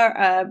you are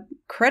a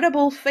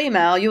credible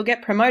female, you'll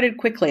get promoted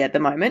quickly at the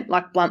moment,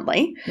 like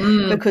bluntly,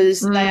 because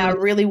they are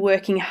really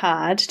working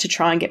hard to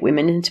try and get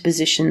women into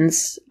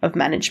positions of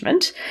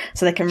management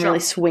so they can really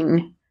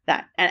swing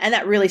that. And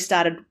that really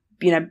started,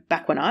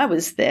 back when I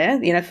was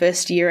there,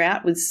 first year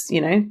out was,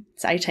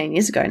 it's 18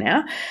 years ago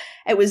now.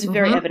 It was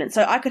very evident.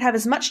 So I could have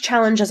as much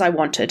challenge as I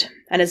wanted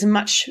and as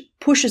much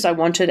push as I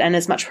wanted and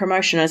as much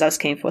promotion as I was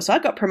keen for. So I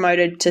got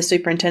promoted to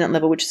superintendent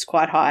level, which is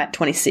quite high at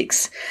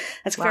 26.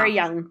 That's very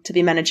young to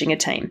be managing a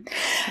team.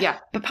 Yeah.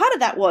 But part of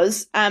that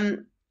was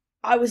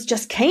I was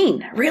just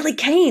keen, really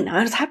keen.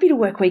 I was happy to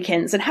work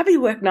weekends and happy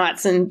to work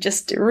nights and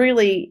just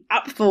really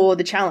up for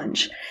the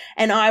challenge.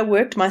 And I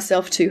worked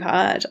myself too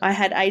hard. I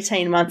had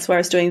 18 months where I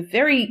was doing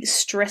very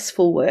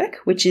stressful work,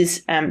 which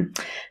is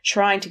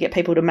trying to get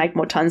people to make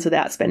more tons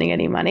without spending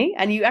any money.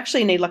 And you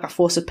actually need like a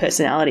force of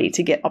personality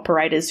to get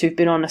operators who've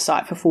been on a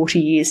site for 40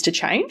 years to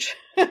change.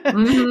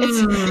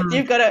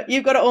 You've got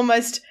to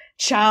almost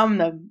charm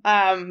them.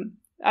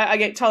 I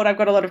get told I've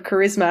got a lot of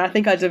charisma. I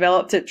think I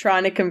developed it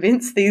trying to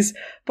convince these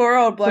poor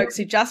old blokes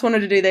who just wanted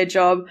to do their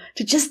job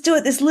to just do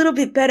it this little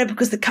bit better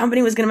because the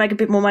company was going to make a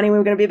bit more money. We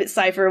were going to be a bit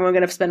safer and we were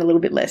going to spend a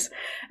little bit less.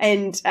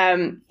 And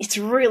it's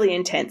really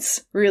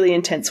intense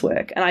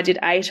work. And I did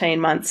 18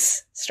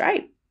 months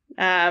straight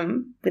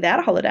without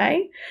a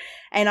holiday.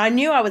 And I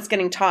knew I was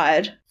getting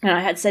tired and I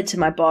had said to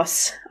my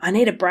boss, I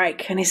need a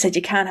break. And he said,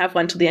 you can't have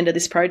one till the end of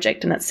this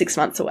project, and that's 6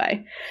 months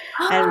away.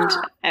 And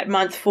at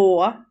month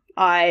 4,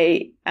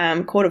 I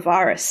caught a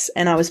virus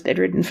and I was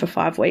bedridden for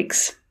 5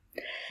 weeks.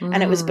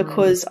 And it was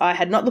because I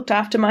had not looked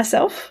after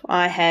myself.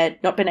 I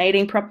had not been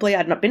eating properly. I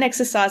had not been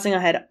exercising. I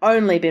had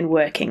only been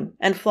working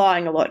and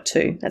flying a lot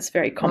too. That's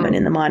very common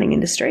in the mining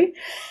industry.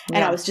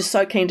 And I was just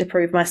so keen to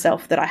prove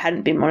myself that I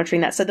hadn't been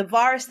monitoring that. So the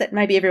virus that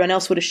maybe everyone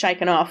else would have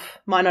shaken off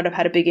might not have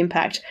had a big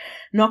impact,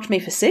 knocked me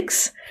for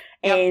 6.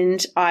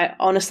 And I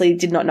honestly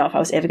did not know if I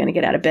was ever going to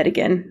get out of bed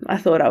again. I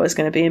thought I was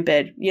going to be in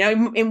bed.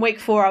 In week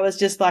 4, I was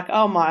just like,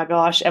 oh my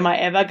gosh, am I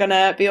ever going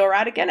to be all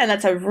right again? And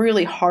that's a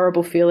really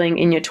horrible feeling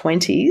in your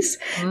 20s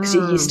because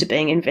you're used to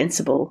being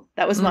invincible.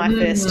 That was my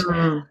first,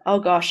 oh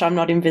gosh, I'm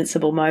not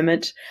invincible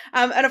moment.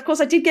 And of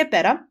course I did get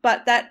better,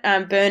 but that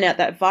burnout,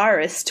 that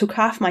virus took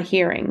half my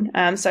hearing.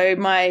 So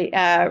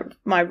my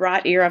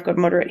right ear, I've got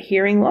moderate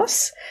hearing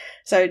loss.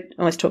 So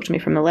always talk to me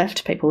from the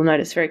left. People will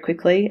notice very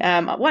quickly.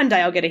 One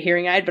day I'll get a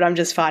hearing aid, but I'm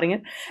just fighting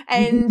it.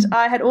 And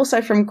I had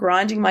also, from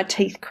grinding my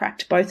teeth,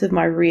 cracked both of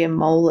my rear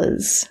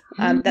molars.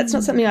 That's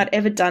not something I'd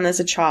ever done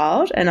as a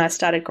child. And I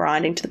started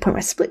grinding to the point where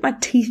I split my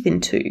teeth in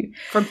 2.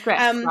 From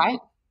stress, right?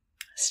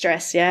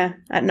 Stress, yeah,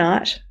 at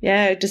night.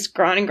 Yeah, just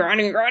grinding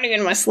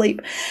in my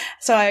sleep.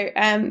 So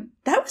that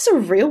was a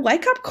real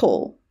wake-up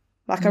call.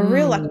 Like a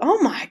real,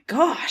 oh my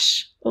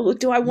gosh,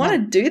 do I want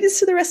to do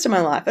this for the rest of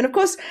my life? And of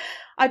course,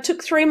 I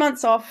took 3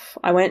 months off.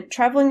 I went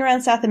traveling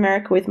around South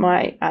America with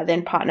my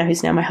then partner,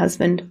 who's now my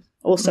husband.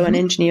 also an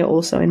engineer,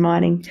 also in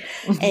mining.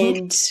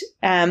 And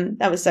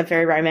that was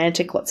very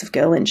romantic. Lots of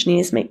girl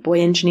engineers meet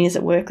boy engineers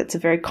at work. That's a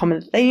very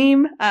common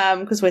theme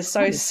because we're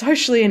so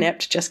socially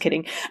inept. Just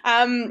kidding.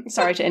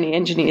 Sorry to any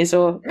engineers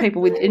or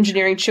people with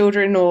engineering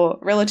children or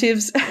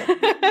relatives.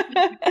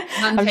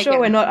 I'm sure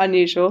we're not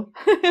unusual.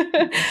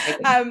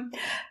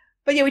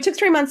 But yeah, we took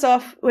 3 months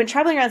off, went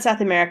traveling around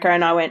South America,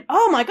 and I went,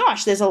 oh my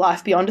gosh, there's a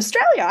life beyond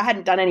Australia. I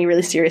hadn't done any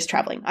really serious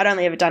traveling. I'd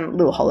only ever done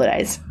little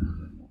holidays.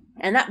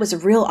 And that was a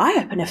real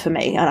eye-opener for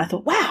me. And I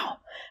thought, wow,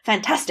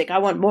 fantastic. I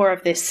want more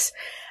of this.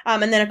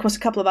 And then, of course, a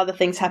couple of other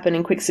things happened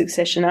in quick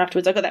succession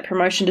afterwards. I got that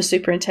promotion to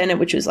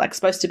superintendent, which was like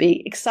supposed to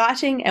be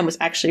exciting and was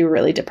actually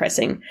really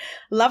depressing.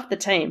 Loved the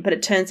team, but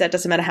it turns out it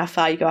doesn't matter how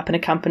far you go up in a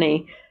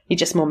company, you're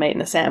just more meat in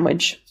the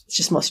sandwich. It's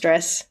just more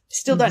stress.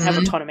 Still don't have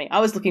autonomy. I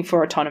was looking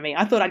for autonomy.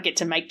 I thought I'd get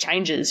to make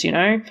changes,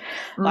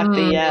 like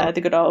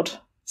the good old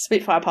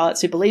Spitfire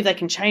pilots who believe they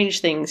can change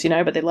things,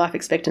 but their life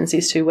expectancy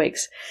is 2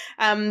 weeks.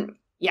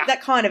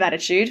 That kind of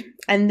attitude.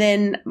 And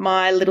then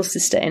my little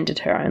sister ended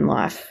her own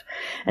life.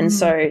 And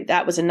so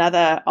that was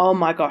another, oh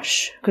my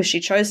gosh, because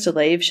she chose to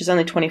leave. She's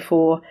only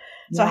 24.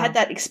 So I had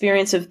that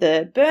experience of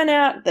the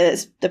burnout,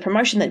 the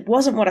promotion that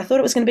wasn't what I thought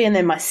it was going to be, and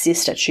then my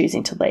sister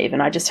choosing to leave.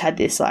 And I just had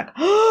this like,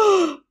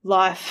 oh,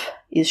 life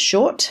is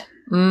short.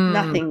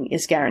 Nothing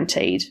is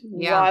guaranteed.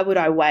 Yeah. Why would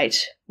I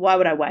wait?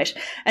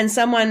 And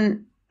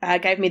someone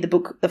gave me the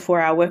book, The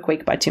 4-Hour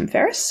Workweek by Tim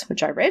Ferriss,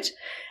 which I read.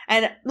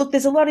 And look,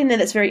 there's a lot in there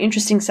that's very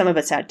interesting. Some of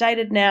it's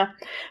outdated now.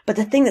 But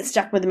the thing that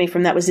stuck with me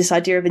from that was this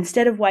idea of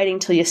instead of waiting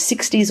till your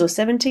 60s or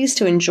 70s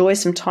to enjoy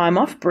some time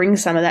off, bring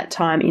some of that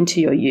time into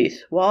your youth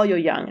while you're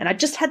young. And I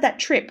just had that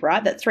trip,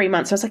 right, that 3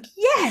 months. I was like,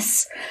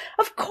 yes,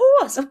 of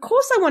course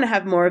I want to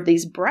have more of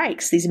these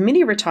breaks, these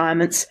mini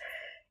retirements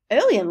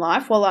early in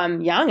life while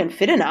I'm young and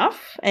fit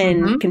enough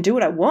and can do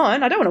what I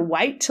want. I don't want to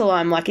wait till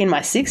I'm like in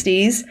my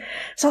 60s.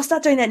 So I'll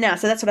start doing that now.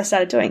 So that's what I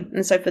started doing.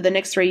 And so for the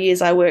next 3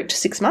 years, I worked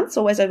 6 months,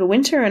 always over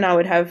winter, and I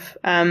would have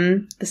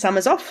the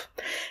summers off.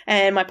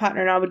 And my partner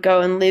and I would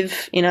go and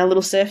live in a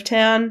little surf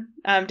town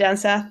down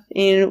south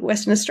in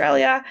Western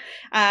Australia.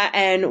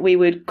 And we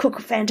would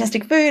cook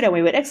fantastic food and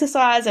we would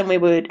exercise and we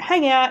would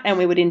hang out and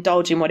we would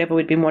indulge in whatever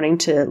we'd been wanting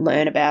to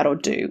learn about or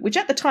do, which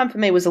at the time for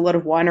me was a lot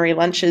of winery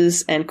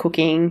lunches and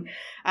cooking.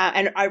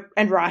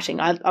 And writing.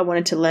 I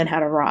wanted to learn how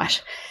to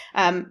write.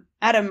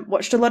 Adam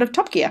watched a lot of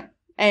Top Gear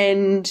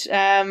and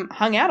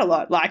hung out a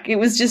lot. Like it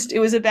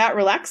was about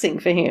relaxing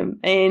for him.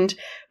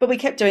 But we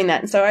kept doing that.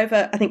 And so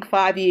over, I think,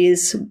 5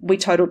 years, we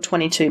totaled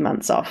 22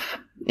 months off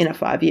in a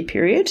 5-year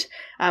period,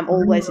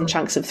 always in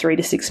chunks of 3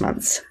 to 6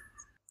 months.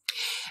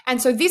 And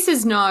so this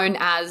is known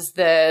as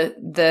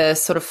the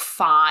sort of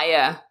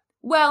FIRE.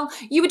 Well,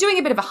 you were doing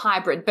a bit of a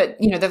hybrid, but,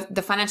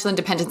 the financial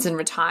independence and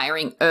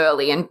retiring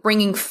early and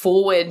bringing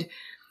forward,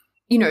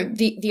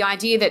 the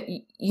idea that,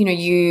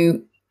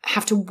 you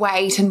have to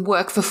wait and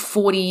work for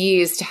 40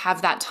 years to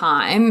have that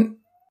time.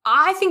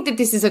 I think that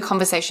this is a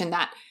conversation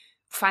that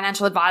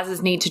financial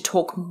advisors need to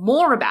talk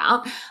more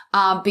about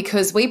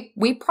because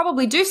we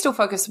probably do still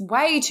focus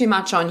way too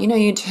much on,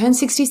 you turn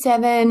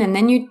 67 and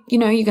then you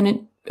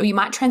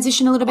might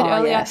transition a little bit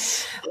earlier.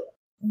 Yes.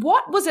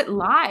 What was it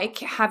like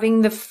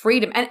having the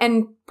freedom?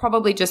 And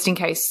probably just in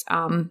case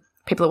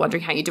people are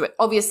wondering how you do it,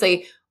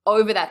 obviously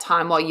over that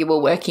time while you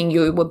were working,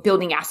 you were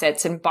building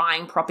assets and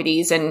buying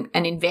properties and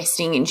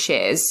investing in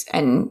shares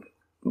and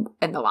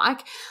the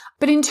like.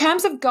 But in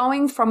terms of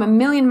going from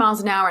 1,000,000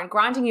 miles an hour and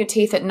grinding your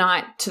teeth at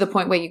night to the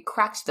point where you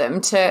cracked them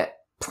to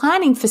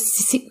planning for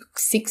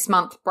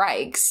 6-month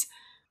breaks,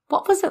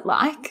 what was it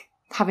like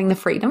having the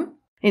freedom?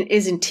 It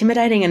is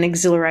intimidating and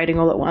exhilarating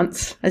all at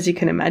once, as you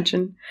can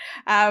imagine.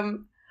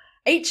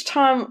 Each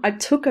time I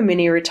took a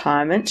mini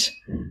retirement,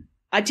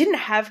 I didn't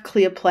have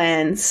clear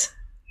plans.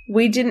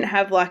 We didn't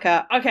have like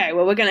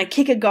we're going to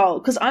kick a goal,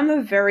 because I'm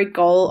a very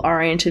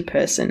goal-oriented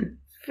person.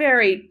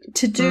 Very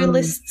to-do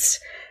lists,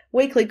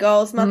 weekly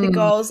goals, monthly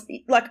goals.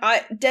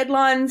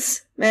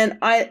 Deadlines, man,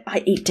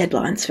 I eat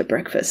deadlines for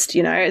breakfast,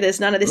 There's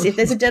none of this. If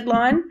there's a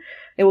deadline,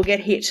 it will get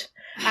hit.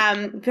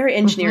 Very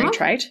engineering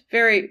trait,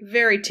 very,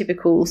 very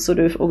typical sort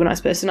of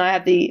organised person. I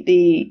have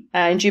the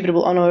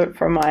indubitable honour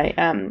from my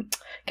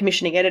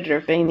commissioning editor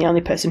of being the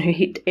only person who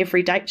hit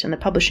every date in the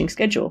publishing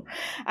schedule.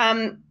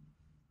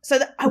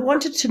 I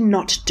wanted to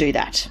not do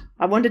that.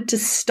 I wanted to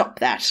stop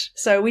that.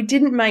 So we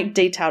didn't make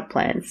detailed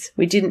plans.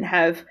 We didn't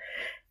have,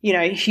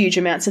 huge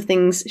amounts of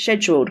things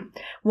scheduled.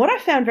 What I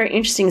found very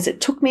interesting is it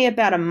took me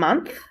about a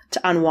month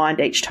to unwind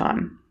each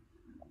time.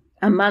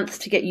 A month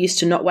to get used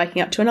to not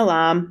waking up to an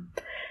alarm,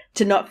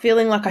 to not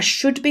feeling like I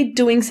should be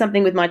doing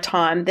something with my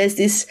time. There's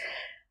this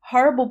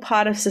horrible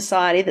part of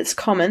society that's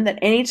common that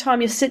anytime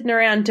you're sitting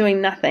around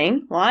doing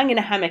nothing, lying in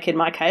a hammock in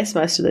my case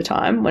most of the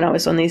time when I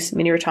was on these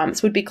mini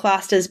retirements, would be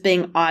classed as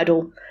being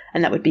idle,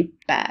 and that would be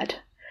bad,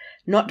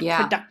 not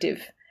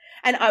productive.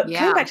 And I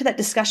came back to that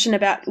discussion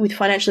with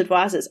financial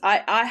advisors.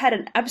 I had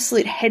an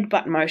absolute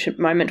headbutt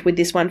moment with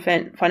this one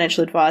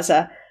financial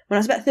advisor when I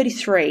was about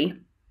 33.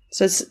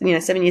 So it's,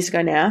 7 years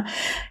ago now.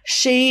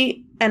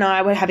 She and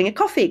I were having a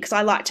coffee because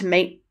I like to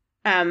meet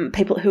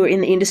people who are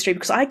in the industry,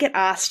 because I get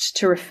asked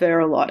to refer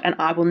a lot and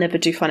I will never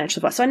do financial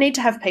advice. So I need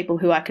to have people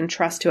who I can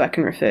trust, who I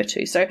can refer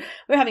to. So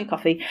we're having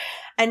coffee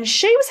and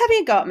she was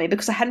having a go at me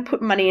because I hadn't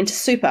put money into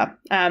super,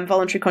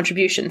 voluntary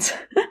contributions.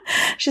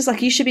 She's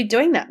like, you should be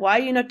doing that. Why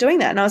are you not doing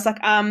that? And I was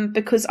like,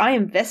 because I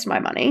invest my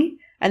money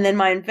and then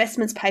my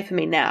investments pay for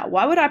me now.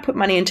 Why would I put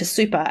money into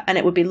super and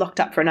it would be locked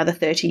up for another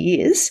 30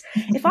 years?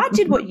 If I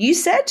did what you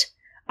said,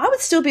 I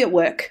would still be at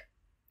work.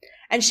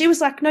 And she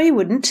was like, no, you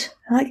wouldn't.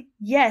 I'm like,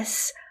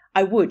 yes,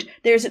 I would.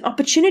 There is an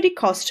opportunity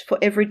cost for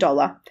every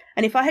dollar.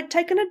 And if I had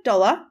taken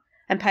 $1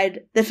 and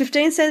paid the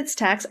 15 cents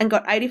tax and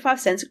got 85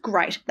 cents,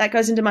 great. That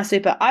goes into my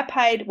super. I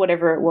paid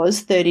whatever it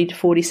was, 30 to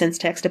 40 cents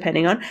tax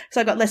depending on. So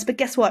I got less. But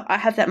guess what? I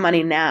have that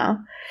money now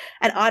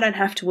and I don't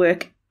have to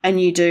work and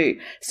you do.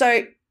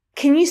 So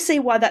can you see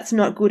why that's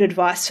not good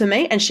advice for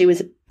me? And she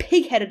was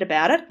pig-headed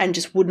about it and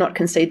just would not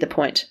concede the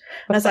point.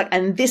 And I was like,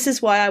 and this is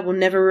why I will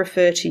never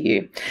refer to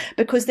you,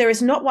 because there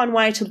is not one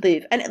way to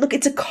live. And look,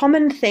 it's a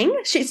common thing.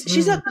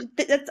 She's not,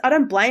 I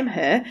don't blame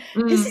her.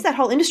 This is that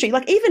whole industry.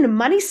 Like even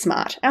Money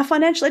Smart, our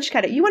financial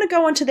educator, you want to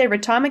go onto their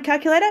retirement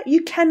calculator,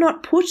 you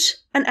cannot put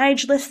an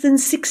age less than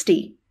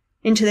 60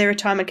 into their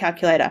retirement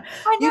calculator.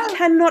 You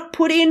cannot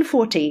put in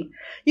 40.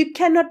 You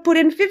cannot put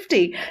in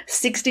 50.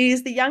 60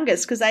 is the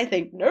youngest because they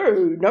think,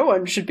 no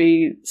one should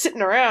be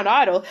sitting around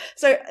idle.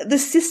 So the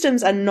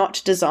systems are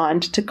not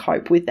designed to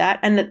cope with that,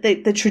 and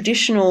the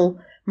traditional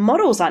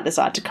models aren't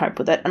designed to cope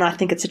with it. And I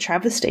think it's a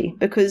travesty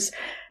because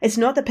it's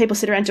not that people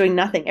sit around doing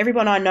nothing.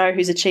 Everyone I know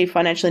who's achieved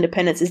financial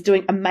independence is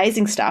doing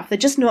amazing stuff. They're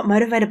just not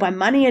motivated by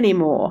money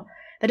anymore.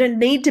 They don't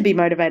need to be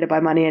motivated by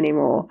money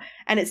anymore.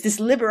 And it's this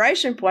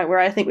liberation point where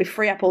I think we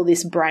free up all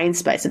this brain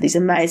space of these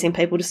amazing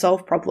people to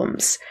solve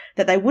problems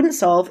that they wouldn't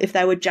solve if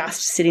they were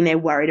just sitting there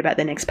worried about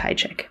their next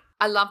paycheck.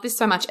 I love this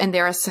so much. And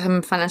there are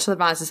some financial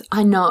advisors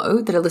I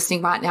know that are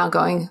listening right now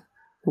going,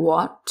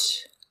 what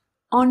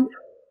on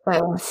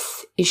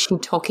earth is she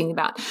talking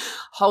about?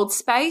 Hold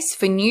space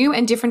for new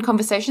and different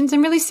conversations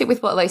and really sit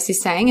with what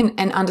Lacey's saying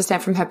and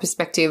understand from her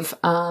perspective.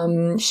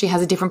 She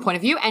has a different point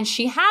of view and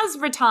she has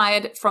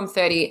retired from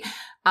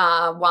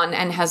 31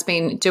 and has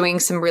been doing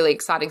some really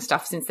exciting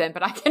stuff since then.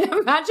 But I can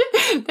imagine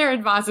there are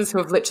advisors who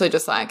have literally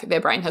just like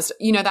their brain has,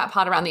 you know, that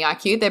part around the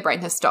IQ, their brain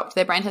has stopped.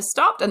 Their brain has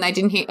stopped and they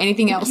didn't hear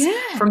anything else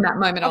from that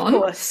moment on. Of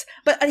course.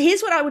 But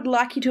here's what I would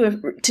like you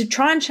to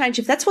try and change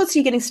if that's what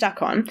you're getting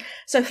stuck on.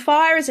 So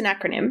FIRE is an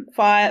acronym,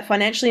 FIRE,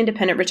 Financially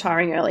Independent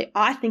Retiring Early.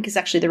 I think is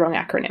actually the wrong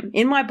acronym.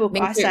 In my book,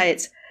 I say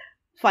it's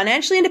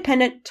financially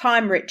independent,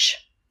 time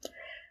rich.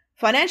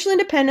 Financial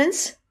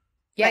independence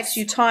makes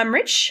you time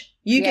rich.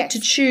 You get to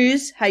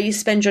choose how you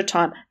spend your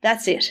time.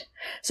 That's it.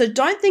 So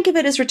don't think of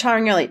it as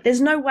retiring early.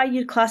 There's no way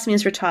you'd class me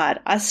as retired.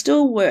 I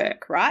still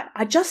work, right?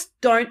 I just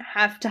don't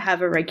have to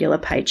have a regular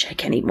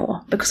paycheck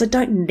anymore because I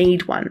don't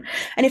need one.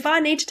 And if I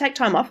need to take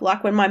time off,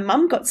 like when my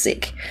mum got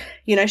sick,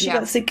 you know, she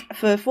got sick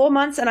for 4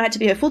 months and I had to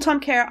be her full-time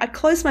carer, I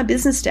closed my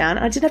business down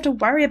and I didn't have to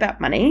worry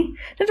about money.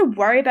 I didn't have to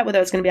worry about whether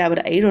I was going to be able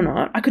to eat or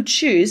not. I could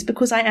choose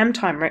because I am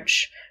time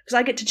rich. Because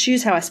I get to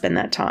choose how I spend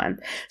that time.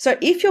 So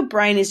if your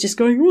brain is just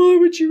going, why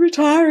would you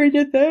retire in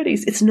your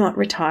 30s? It's not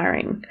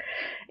retiring.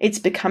 It's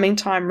becoming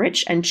time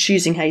rich and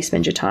choosing how you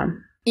spend your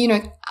time. You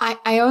know,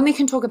 I only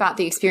can talk about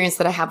the experience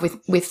that I have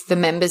with the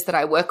members that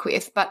I work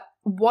with. But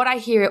what I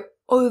hear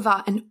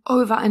over and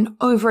over and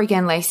over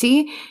again,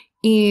 Lacey,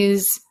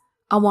 is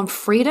I want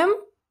freedom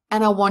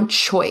and I want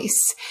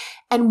choice.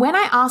 And when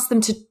I ask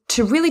them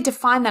to really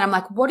define that, I'm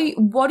like, what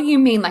do you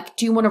mean? Like,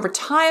 do you want to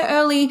retire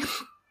early?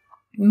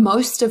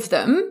 Most of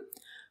them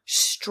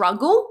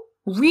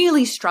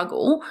really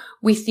struggle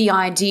with the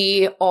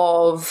idea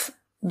of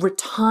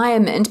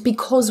retirement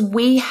because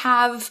we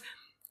have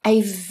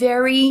a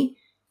very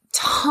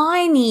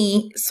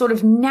tiny sort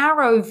of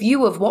narrow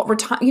view of what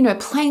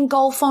playing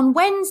golf on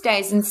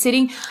Wednesdays and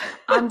sitting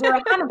under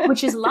a hammock,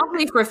 which is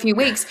lovely for a few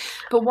weeks.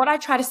 But what I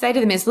try to say to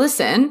them is,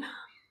 listen,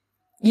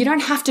 you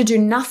don't have to do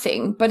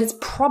nothing, but it's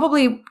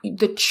probably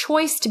the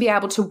choice to be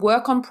able to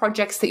work on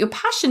projects that you're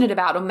passionate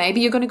about, or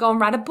maybe you're going to go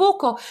and write a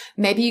book, or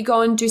maybe you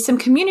go and do some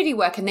community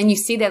work, and then you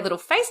see their little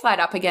face light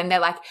up again. They're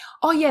like,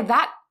 oh yeah,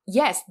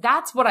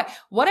 that's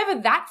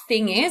whatever that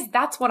thing is,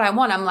 that's what I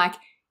want. I'm like,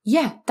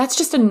 yeah, that's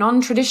just a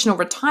non-traditional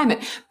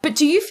retirement. But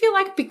do you feel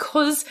like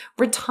because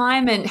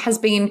retirement has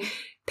been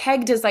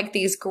pegged as like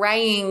these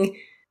graying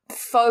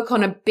folk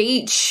on a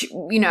beach,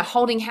 you know,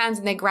 holding hands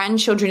and their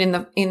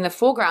grandchildren in the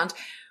foreground,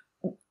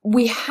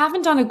 we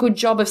haven't done a good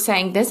job of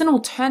saying there's an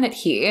alternate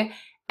here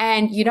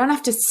and you don't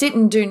have to sit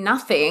and do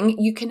nothing.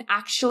 You can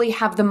actually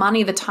have the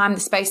money, the time, the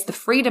space, the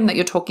freedom that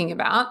you're talking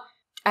about,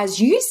 as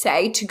you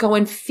say, to go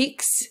and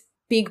fix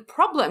big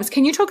problems.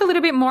 Can you talk a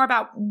little bit more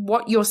about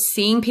what you're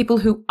seeing people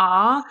who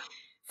are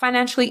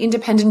financially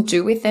independent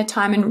do with their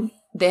time and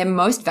their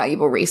most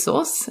valuable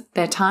resource,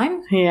 their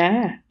time?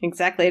 Yeah,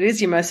 exactly. It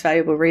is your most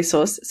valuable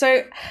resource.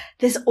 So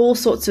there's all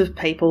sorts of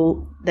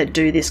people that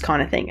do this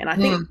kind of thing. And I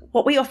think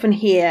what we often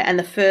hear and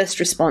the first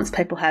response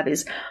people have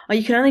is, oh,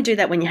 you can only do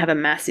that when you have a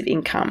massive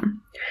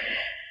income.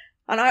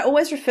 And I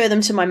always refer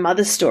them to my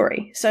mother's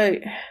story. So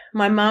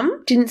my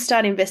mum didn't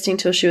start investing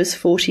until she was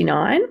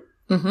 49.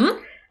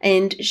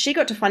 And she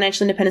got to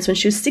financial independence when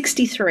she was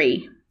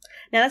 63.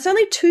 Now, that's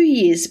only 2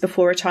 years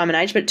before retirement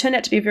age, but it turned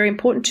out to be a very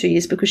important 2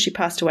 years because she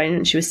passed away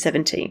when she was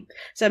 70.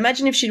 So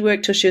imagine if she'd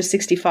worked till she was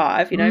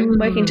 65,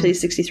 working till you're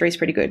 63 is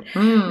pretty good.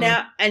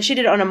 Now, and she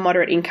did it on a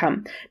moderate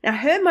income. Now,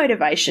 her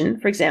motivation,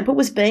 for example,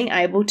 was being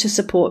able to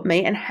support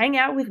me and hang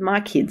out with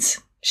my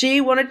kids. She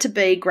wanted to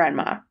be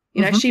grandma.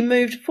 She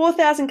moved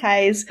 4,000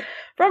 Ks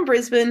from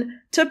Brisbane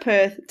to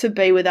Perth to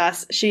be with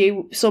us. She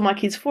saw my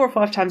kids 4 or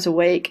 5 times a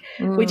week.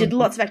 We did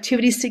lots of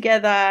activities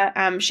together.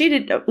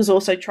 She was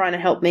also trying to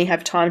help me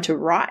have time to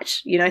write,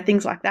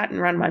 things like that,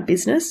 and run my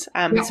business,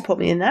 support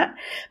me in that.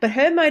 But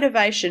her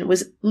motivation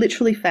was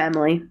literally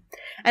family.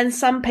 And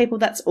some people,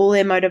 that's all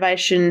their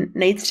motivation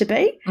needs to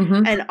be.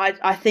 And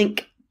I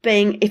think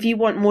if you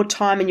want more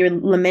time and you're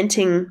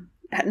lamenting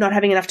not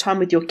having enough time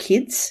with your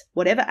kids,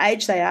 whatever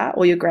age they are,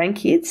 or your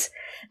grandkids,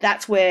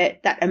 that's where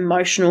that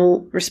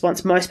emotional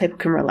response most people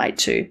can relate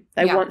to.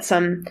 They want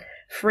some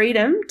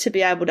freedom to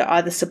be able to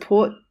either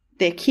support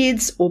their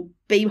kids or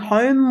be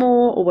home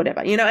more or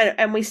whatever,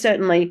 and we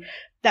certainly,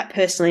 that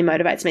personally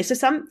motivates me. So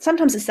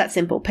sometimes it's that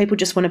simple. People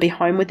just want to be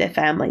home with their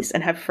families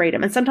and have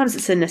freedom. And sometimes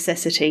it's a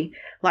necessity,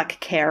 like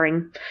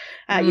caring.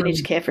 You need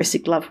to care for a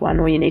sick loved one,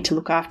 or you need to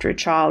look after a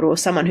child or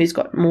someone who's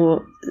got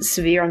more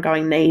severe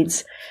ongoing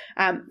needs.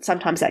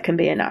 Sometimes that can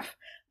be enough.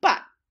 But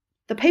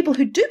the people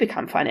who do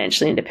become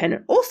financially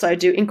independent also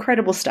do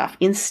incredible stuff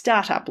in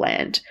startup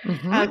land.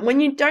 When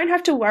you don't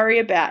have to worry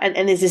about,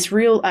 and there's this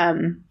real,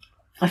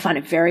 I find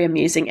it very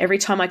amusing every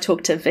time I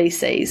talk to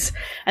VCs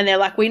and they're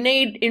like, we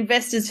need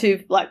investors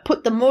who've like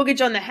put the mortgage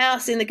on the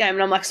house in the game.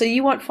 And I'm like, so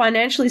you want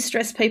financially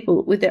stressed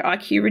people with their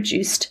IQ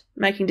reduced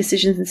making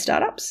decisions in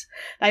startups?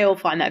 They all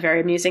find that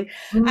very amusing.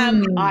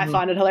 I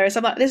find it hilarious.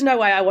 I'm like, there's no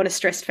way I want a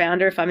stressed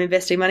founder if I'm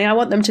investing money. I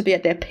want them to be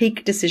at their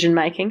peak decision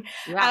making.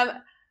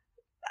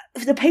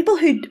 The people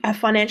who are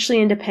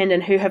financially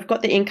independent, who have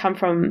got the income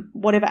from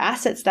whatever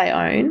assets they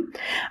own,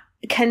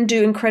 can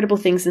do incredible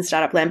things in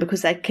startup land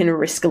because they can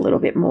risk a little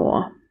bit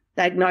more.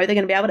 They know they're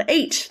going to be able to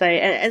eat.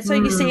 And so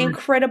you see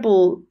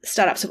incredible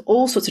startups of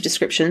all sorts of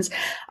descriptions,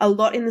 a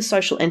lot in the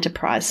social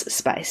enterprise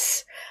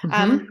space.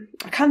 I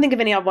can't think of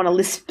any I want to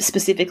list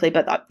specifically,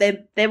 but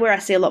they're where I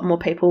see a lot more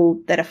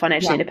people that are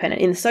financially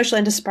independent in the social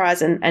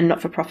enterprise and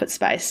not-for-profit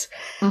space.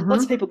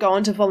 Lots of people go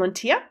on to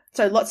volunteer.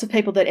 So lots of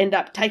people that end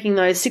up taking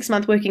those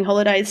 6-month working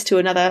holidays to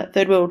another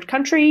third world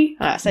country.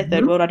 I say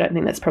third world, I don't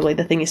think that's probably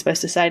the thing you're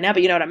supposed to say now,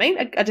 but you know what I mean?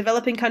 A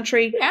developing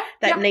country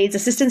that needs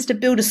assistance to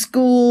build a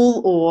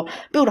school or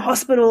build a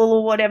hospital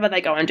or whatever.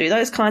 They go and do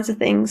those kinds of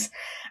things.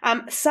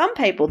 Some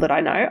people that I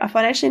know are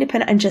financially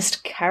independent and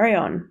just carry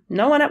on.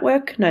 No one at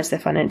work knows they're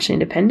financially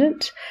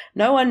independent.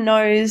 No one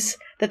knows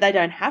that they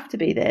don't have to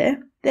be there.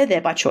 They're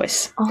there by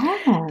choice.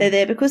 They're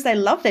there because they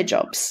love their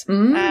jobs.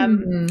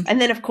 And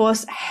then, of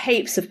course,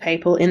 heaps of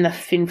people in the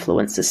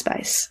finfluencer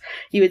space.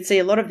 You would see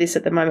a lot of this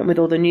at the moment with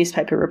all the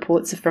newspaper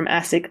reports from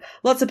ASIC.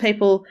 Lots of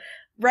people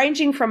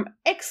ranging from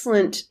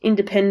excellent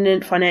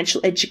independent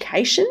financial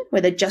education,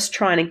 where they're just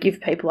trying to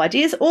give people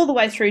ideas, all the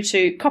way through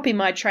to copy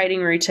my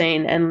trading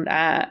routine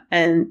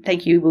and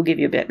thank you, we'll give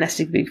you a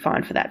nasty big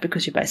fine for that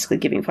because you're basically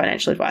giving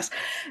financial advice.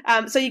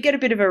 So you get a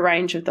bit of a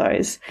range of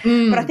those.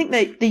 But I think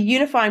the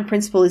unifying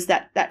principle is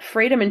that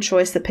freedom and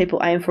choice that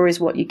people aim for is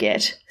what you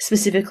get,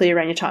 specifically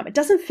around your time. It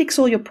doesn't fix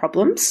all your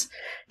problems,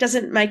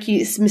 doesn't make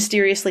you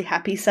mysteriously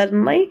happy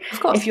suddenly.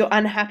 Of course. If you're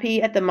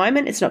unhappy at the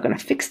moment, it's not going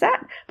to fix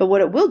that. But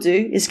what it will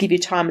do is give you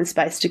time and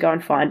space to go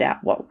and find out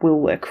what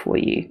will work for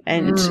you.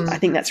 And I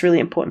think that's really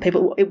important.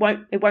 It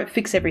won't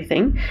fix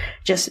everything,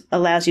 just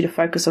allows you to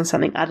focus on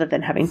something other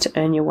than having to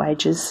earn your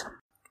wages.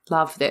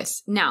 Love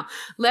this. Now,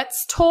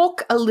 let's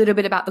talk a little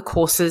bit about the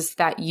courses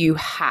that you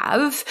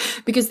have,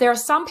 because there are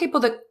some people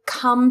that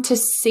come to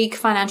seek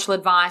financial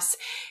advice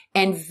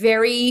and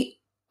very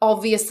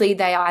obviously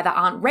they either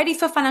aren't ready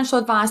for financial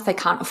advice, they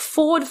can't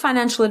afford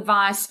financial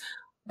advice,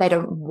 they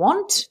don't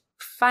want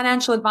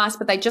financial advice,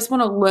 but they just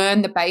want to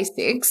learn the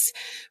basics.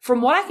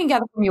 From what I can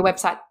gather from your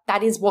website,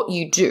 that is what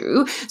you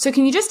do. So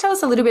can you just tell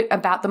us a little bit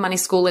about the Money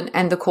School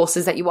and the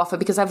courses that you offer?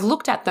 Because I've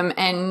looked at them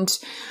and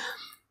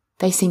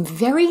they seem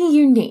very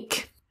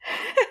unique.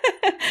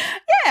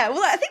 Yeah,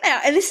 well, I think they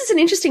are. And this is an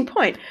interesting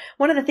point.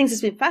 One of the things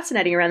that's been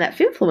fascinating around that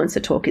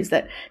Finfluencer talk is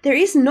that there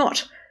is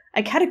not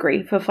a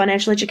category for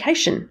financial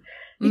education.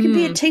 You can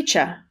be a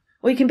teacher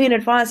or you can be an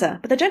advisor,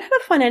 but they don't have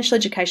a financial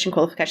education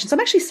qualification. So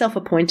I'm actually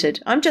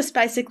self-appointed. I'm just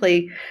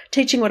basically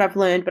teaching what I've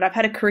learned, but I've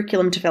had a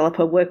curriculum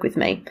developer work with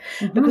me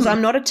because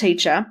I'm not a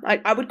teacher.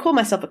 I would call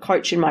myself a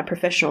coach in my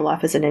professional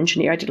life as an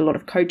engineer. I did a lot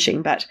of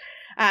coaching, but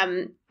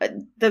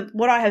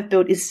what I have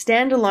built is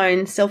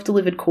standalone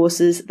self-delivered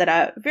courses that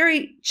are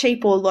very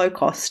cheap or low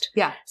cost.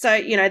 Yeah. So,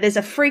 there's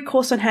a free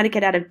course on how to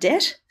get out of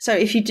debt. So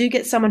if you do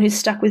get someone who's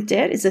stuck with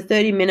debt, it's a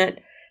 30-minute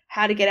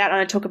how to get out, and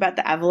I talk about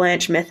the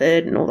avalanche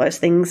method and all those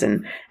things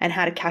and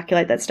how to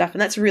calculate that stuff. And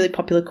that's a really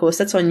popular course.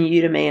 That's on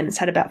Udemy, and it's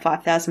had about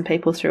 5,000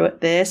 people through it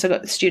there. So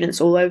I've got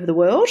students all over the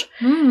world.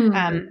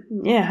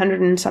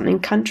 100 and something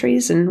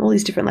countries and all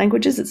these different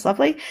languages. It's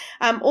lovely.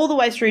 All the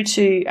way through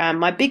to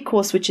my big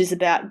course, which is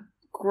about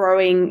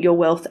growing your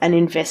wealth and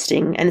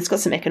investing, and it's got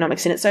some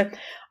economics in it. So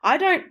I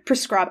don't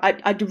prescribe.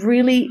 I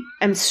really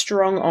am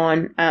strong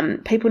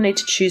on people need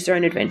to choose their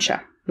own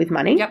adventure with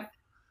money.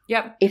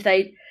 Yep. If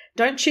they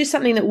don't choose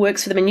something that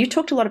works for them, and you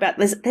talked a lot about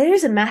there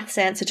is a maths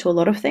answer to a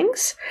lot of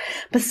things,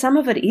 but some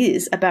of it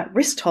is about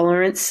risk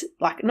tolerance,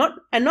 not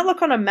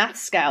like on a math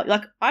scale.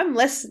 Like, I'm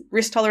less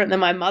risk tolerant than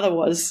my mother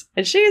was,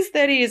 and she is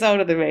 30 years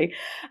older than me.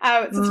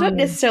 So it's not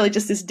necessarily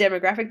just this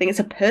demographic thing; it's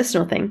a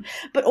personal thing,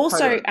 but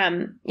also,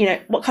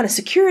 what kind of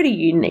security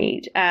you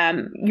need,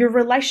 your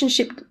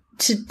relationship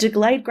to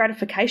delayed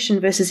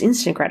gratification versus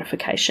instant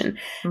gratification,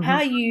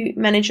 how you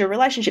manage your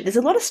relationship. There's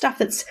a lot of stuff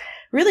that's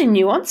really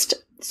nuanced.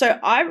 So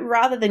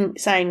rather than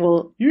saying,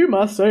 well, you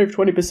must save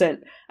 20%,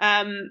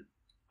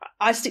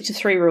 I stick to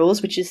 3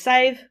 rules, which is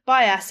save,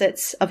 buy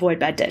assets, avoid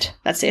bad debt.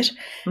 That's it.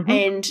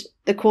 And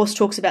the course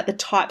talks about the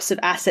types of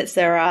assets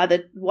there are,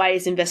 the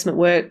ways investment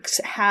works,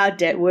 how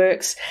debt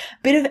works,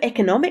 a bit of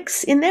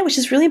economics in there, which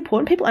is really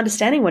important. People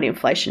understanding what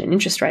inflation and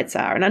interest rates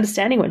are and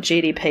understanding what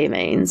GDP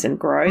means and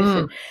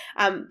growth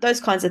and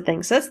those kinds of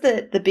things. So that's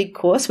the big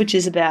course, which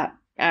is about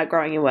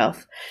growing your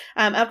wealth.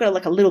 I've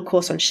got a little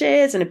course on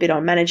shares and a bit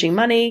on managing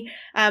money.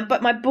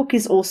 But my book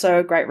is also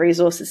a great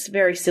resource. It's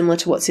very similar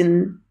to what's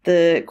in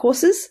the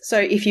courses. So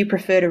if you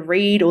prefer to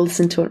read or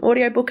listen to an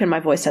audiobook, and my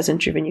voice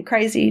hasn't driven you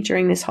crazy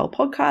during this whole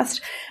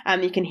podcast,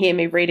 you can hear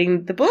me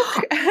reading the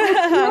book.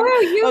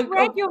 You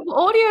read your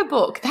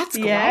audiobook. That's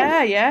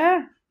great.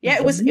 Yeah,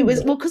 it was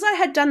well, because I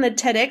had done the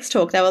TEDx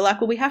talk. They were like,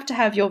 well, we have to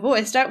have your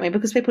voice, don't we?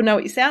 Because people know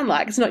what you sound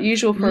like. It's not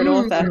usual for an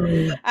author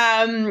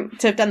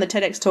to have done the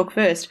TEDx talk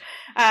first.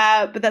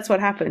 But that's what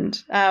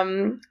happened.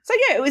 So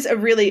yeah,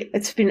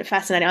 it's been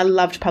fascinating. I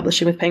loved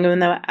publishing with Penguin.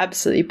 They were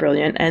absolutely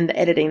brilliant, and the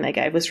editing they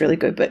gave was really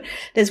good. But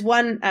there's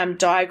one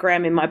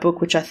diagram in my book,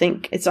 which I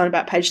think it's on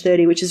about page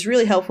 30, which is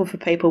really helpful for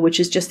people,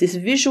 which is just this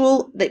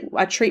visual that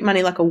I treat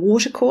money like a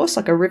water course,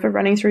 like a river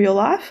running through your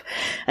life.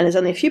 And there's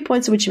only a few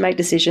points at which you make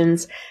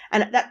decisions.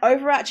 And that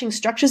overarching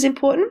structure is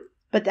important,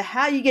 but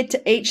how you get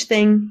to each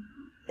thing,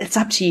 it's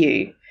up to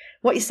you.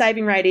 What your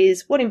saving rate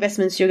is, what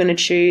investments you're going to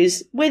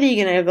choose, whether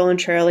you're going to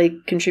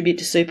voluntarily contribute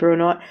to super or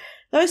not.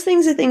 Those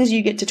things are things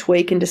you get to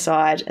tweak and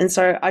decide. And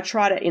so I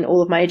try to, in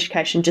all of my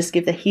education, just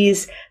give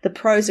here's the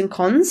pros and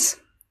cons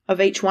of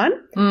each one.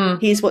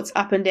 Here's what's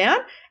up and down,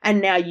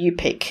 and now you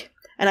pick.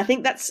 And I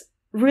think that's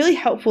really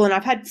helpful. And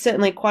I've had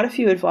certainly quite a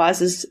few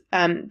advisors,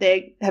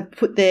 they have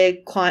put their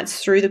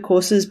clients through the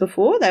courses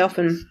before. They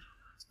often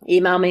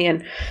email me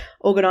and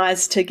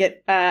organise to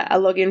get a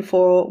login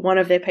for one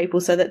of their people,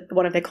 so that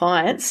one of their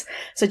clients.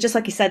 So just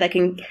like you say, they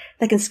can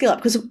skill up,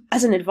 because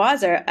as an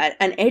advisor,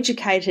 an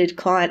educated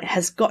client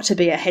has got to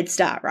be a head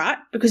start, right?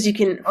 Because you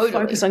can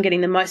focus on getting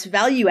the most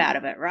value out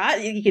of it,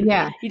 right?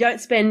 You don't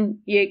spend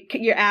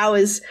your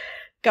hours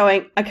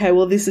going, okay,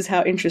 well, this is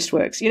how interest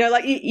works.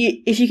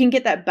 If you can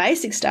get that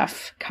basic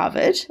stuff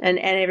covered and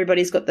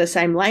everybody's got the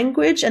same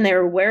language and they're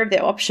aware of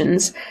their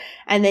options,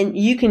 and then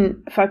you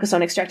can focus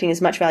on extracting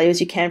as much value as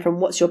you can from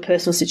what's your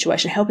personal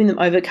situation, helping them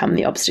overcome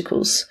the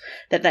obstacles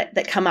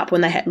that come up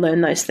when they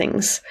learn those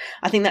things.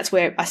 I think that's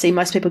where I see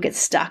most people get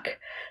stuck.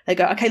 They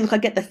go, okay, look, I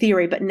get the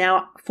theory, but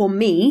now for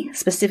me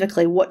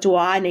specifically, what do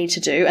I need to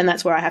do? And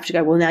that's where I have to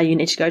go, well, now you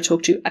need to go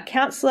talk to a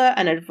counsellor,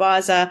 an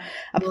advisor,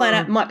 a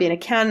planner, might be an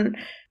accountant,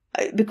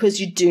 because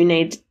you do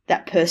need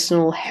that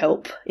personal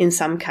help in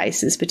some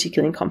cases,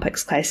 particularly in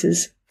complex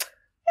cases.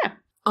 Yeah.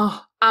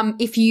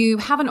 If you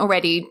haven't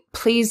already,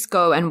 please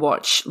go and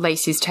watch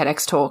Lacey's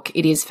TEDx talk.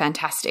 It is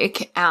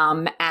fantastic.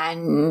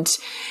 And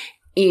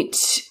it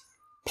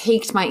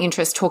piqued my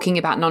interest talking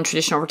about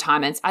non-traditional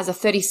retirements as a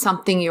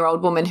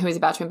 30-something-year-old woman who is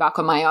about to embark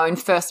on my own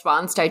first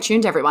one. Stay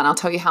tuned, everyone. I'll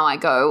tell you how I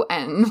go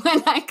and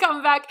when I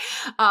come back.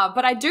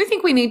 But I do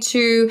think we need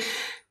to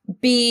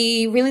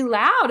be really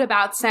loud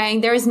about saying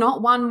there is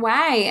not one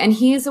way, and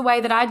here's a way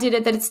that I did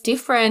it, that it's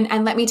different,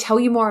 and let me tell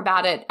you more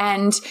about it.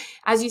 And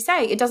as you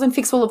say, it doesn't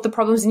fix all of the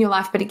problems in your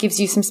life, but it gives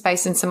you some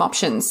space and some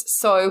options.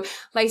 So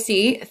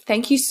Lacey,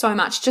 thank you so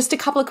much. Just a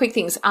couple of quick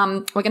things.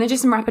 We're going to do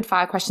some rapid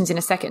fire questions in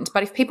a second,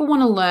 but if people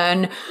want to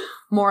learn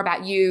more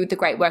about you, the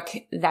great work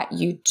that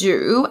you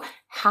do,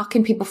 how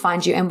can people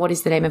find you, and what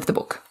is the name of the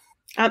book?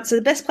 So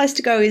the best place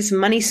to go is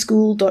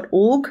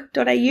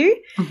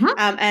moneyschool.org.au,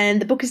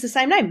 and the book is the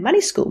same name,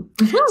 Money School.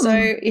 So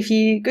if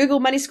you Google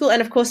Money School,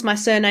 and of course my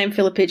surname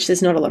Filipich,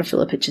 there's not a lot of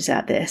Filipiches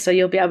out there, so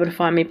you'll be able to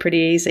find me pretty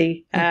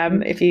easy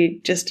if you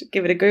just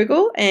give it a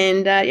Google,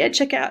 and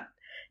check out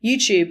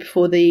YouTube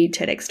for the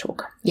TEDx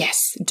talk.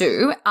 Yes,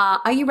 do.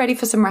 Are you ready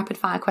for some rapid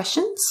fire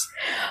questions?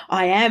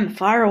 I am.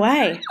 Fire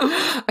away.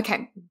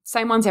 Okay.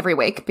 Same ones every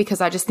week,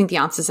 because I just think the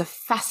answers are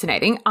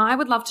fascinating. I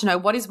would love to know,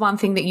 what is one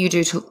thing that you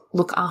do to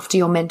look after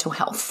your mental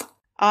health?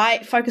 I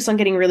focus on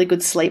getting really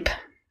good sleep.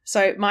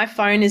 So my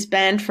phone is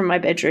banned from my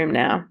bedroom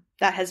now.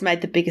 that has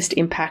made the biggest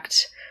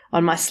impact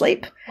on my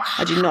sleep. Wow.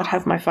 I do not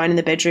have my phone in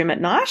the bedroom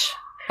at night.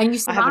 And you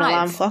survived. I have an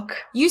alarm clock.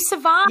 You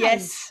survived.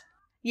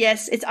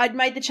 Yes. I'd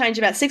made the change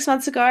about 6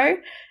 months ago,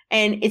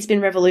 and it's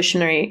been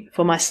revolutionary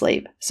for my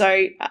sleep.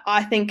 So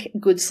I think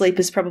good sleep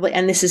is probably,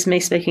 and this is me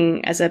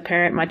speaking as a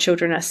parent, my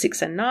children are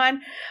 6 and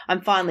 9.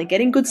 I'm finally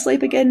getting good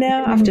sleep again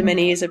now after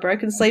many years of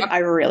broken sleep. I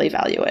really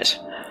value it.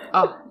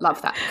 Oh,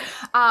 love that.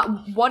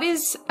 What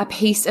is a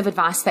piece of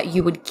advice that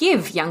you would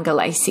give younger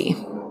Lacey?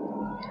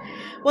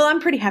 Well,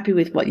 I'm pretty happy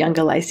with what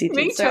younger Lacey did.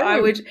 Me too. So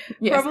I would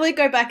probably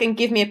go back and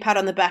give me a pat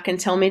on the back and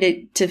tell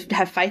me to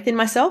have faith in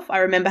myself. I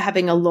remember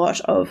having a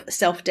lot of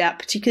self-doubt,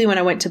 particularly when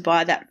I went to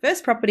buy that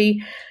first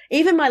property.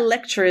 Even my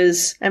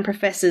lecturers and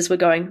professors were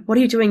going, "What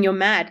are you doing? You're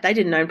mad." They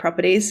didn't own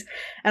properties.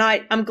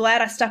 And I'm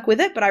glad I stuck with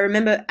it, but I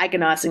remember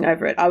agonizing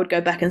over it. I would go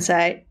back and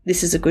say,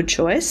 this is a good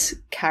choice.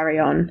 Carry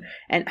on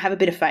and have a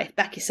bit of faith.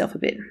 Back yourself a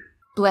bit.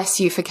 Bless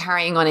you for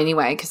carrying on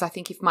anyway, because I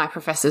think if my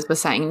professors were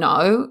saying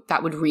no,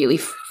 that would really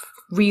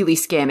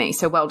scare me.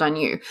 So well done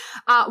you.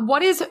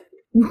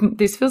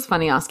 This feels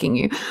funny asking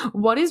you,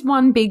 what is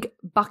one big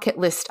bucket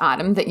list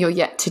item that you're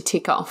yet to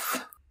tick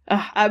off?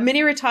 A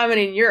mini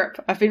retirement in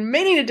Europe. I've been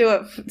meaning to do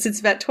it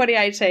since about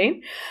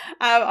 2018.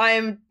 I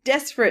am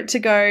desperate to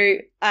go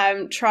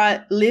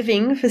try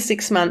living for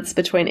 6 months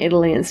between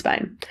Italy and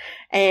Spain.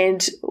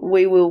 And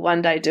we will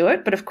one day do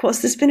it. But of course,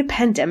 there's been a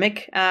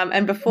pandemic.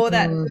 And before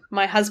that,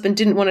 my husband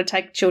didn't want to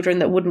take children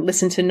that wouldn't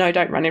listen to no,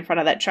 don't run in front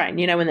of that train,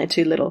 when they're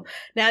too little.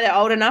 Now they're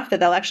old enough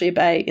that they'll actually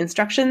obey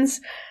instructions.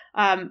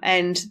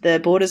 And the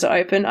borders are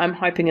open. I'm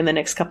hoping in the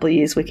next couple of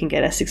years we can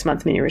get a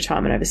 6-month mini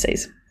retirement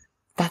overseas.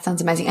 That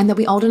sounds amazing. And they'll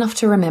be old enough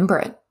to remember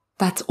it.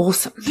 That's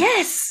awesome.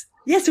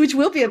 Yes, which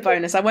will be a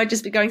bonus. I won't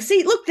just be going,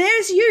 see, look,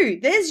 there's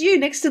you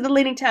next to the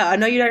Leaning Tower. I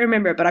know you don't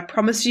remember it, but I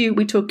promise you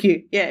we took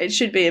you. Yeah, it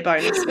should be a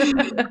bonus.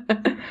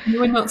 You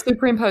were not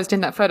superimposed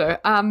in that photo.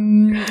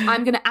 I'm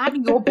going to add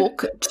your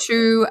book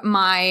to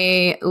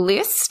my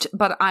list,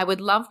 but I would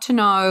love to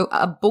know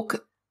a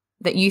book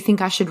that you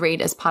think I should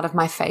read as part of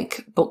my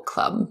fake book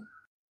club.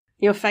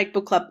 Your fake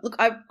book club. Look,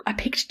 I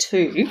picked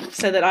 2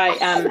 so that I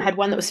had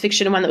one that was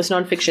fiction and one that was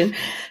nonfiction.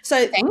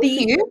 So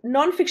the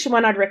nonfiction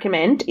one I'd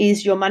recommend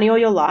is Your Money or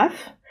Your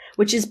Life,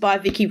 which is by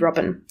Vicki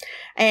Robin.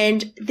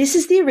 And this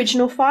is the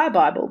original Fire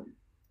Bible.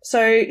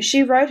 So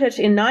she wrote it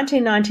in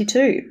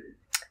 1992.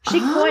 She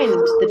coined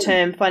the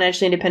term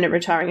financially independent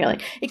retiring early.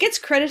 It gets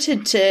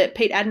credited to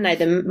Pete Adney,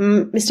 the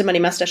Mr. Money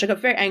Mustache. I got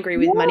very angry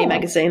with Money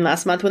Magazine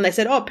last month when they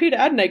said, Peter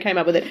Adney came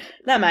up with it.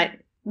 No, mate.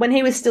 When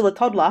he was still a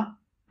toddler,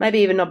 maybe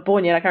even not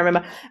born yet, I can't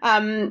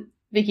remember.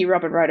 Vicki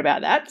Robin wrote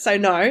about that. So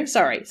no,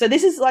 sorry. So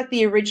this is like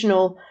the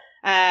original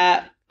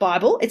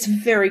Bible. It's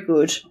very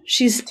good.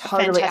 She's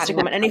totally a fantastic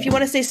woman. And if you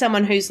want to see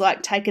someone who's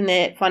like taken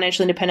their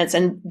financial independence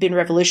and been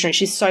revolutionary,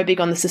 she's so big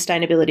on the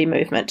sustainability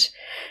movement.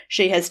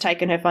 She has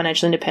taken her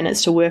financial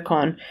independence to work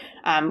on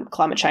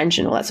climate change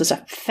and all that sort of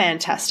stuff.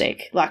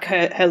 Fantastic. Like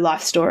her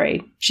life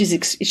story.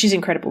 She's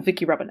incredible.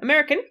 Vicki Robin.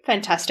 American.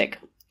 Fantastic.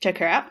 Check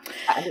her out.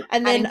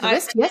 And then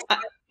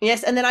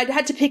Yes, and then I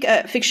had to pick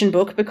a fiction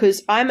book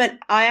because I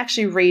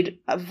actually read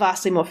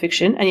vastly more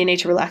fiction, and you need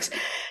to relax.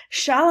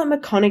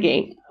 Charlotte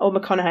McConaughey, or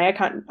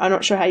McConaughey, I'm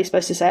not sure how you're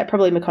supposed to say it,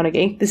 probably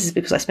McConaughey. This is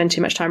because I spend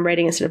too much time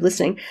reading instead of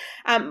listening.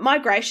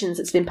 Migrations,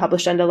 it's been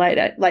published under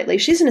lately.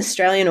 She's an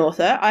Australian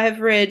author. I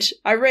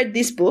read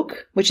this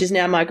book, which is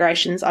now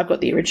Migrations. I've got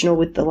the original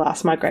with the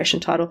last migration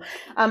title.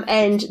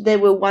 And There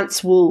Were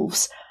Once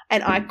Wolves.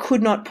 And I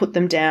could not put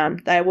them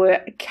down. They were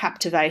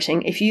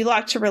captivating. If you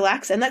like to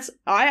relax, and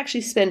I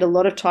actually spend a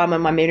lot of time on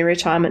my mini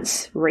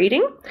retirements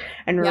reading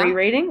and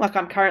rereading. Like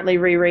I'm currently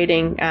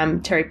rereading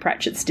Terry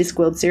Pratchett's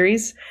Discworld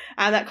series,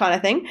 that kind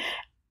of thing.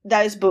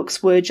 Those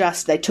books were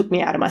they took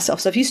me out of myself.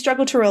 So if you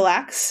struggle to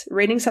relax,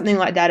 reading something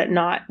like that at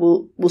night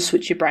will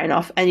switch your brain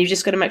off. And you've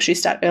just got to make sure you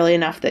start early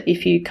enough that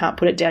if you can't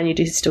put it down, you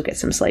do still get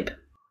some sleep.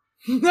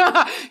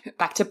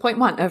 Back to point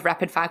 1 of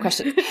rapid fire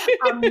questions.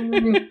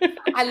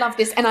 I love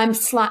this, and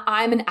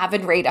I'm an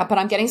avid reader, but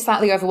I'm getting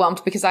slightly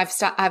overwhelmed because I've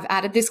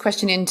added this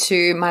question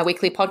into my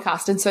weekly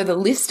podcast, and so the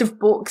list of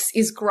books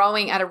is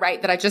growing at a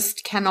rate that I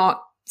just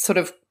cannot sort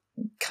of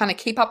kind of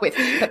keep up with.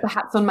 But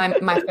perhaps on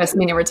my first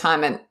mini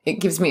retirement, it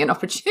gives me an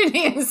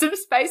opportunity and some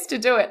space to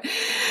do it.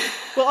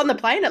 Well, on the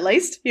plane at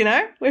least,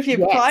 if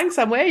you're flying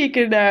somewhere, you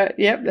could,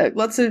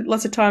 lots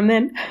of time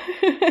then.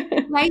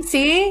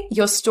 Lacey,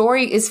 your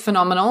story is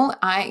phenomenal.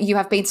 You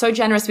have been so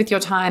generous with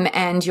your time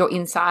and your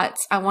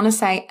insights. I want to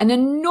say an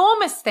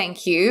enormous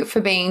thank you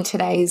for being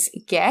today's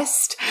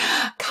guest.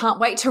 Can't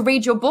wait to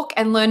read your book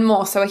and learn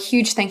more. So a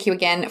huge thank you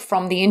again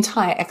from the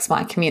entire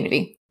XY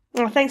community.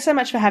 Well, thanks so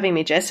much for having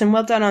me, Jess, and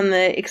well done on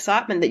the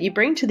excitement that you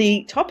bring to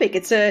the topic.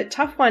 It's a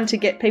tough one to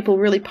get people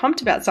really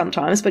pumped about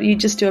sometimes, but you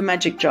just do a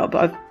magic job.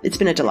 It's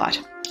been a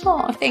delight.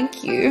 Oh,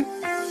 thank you.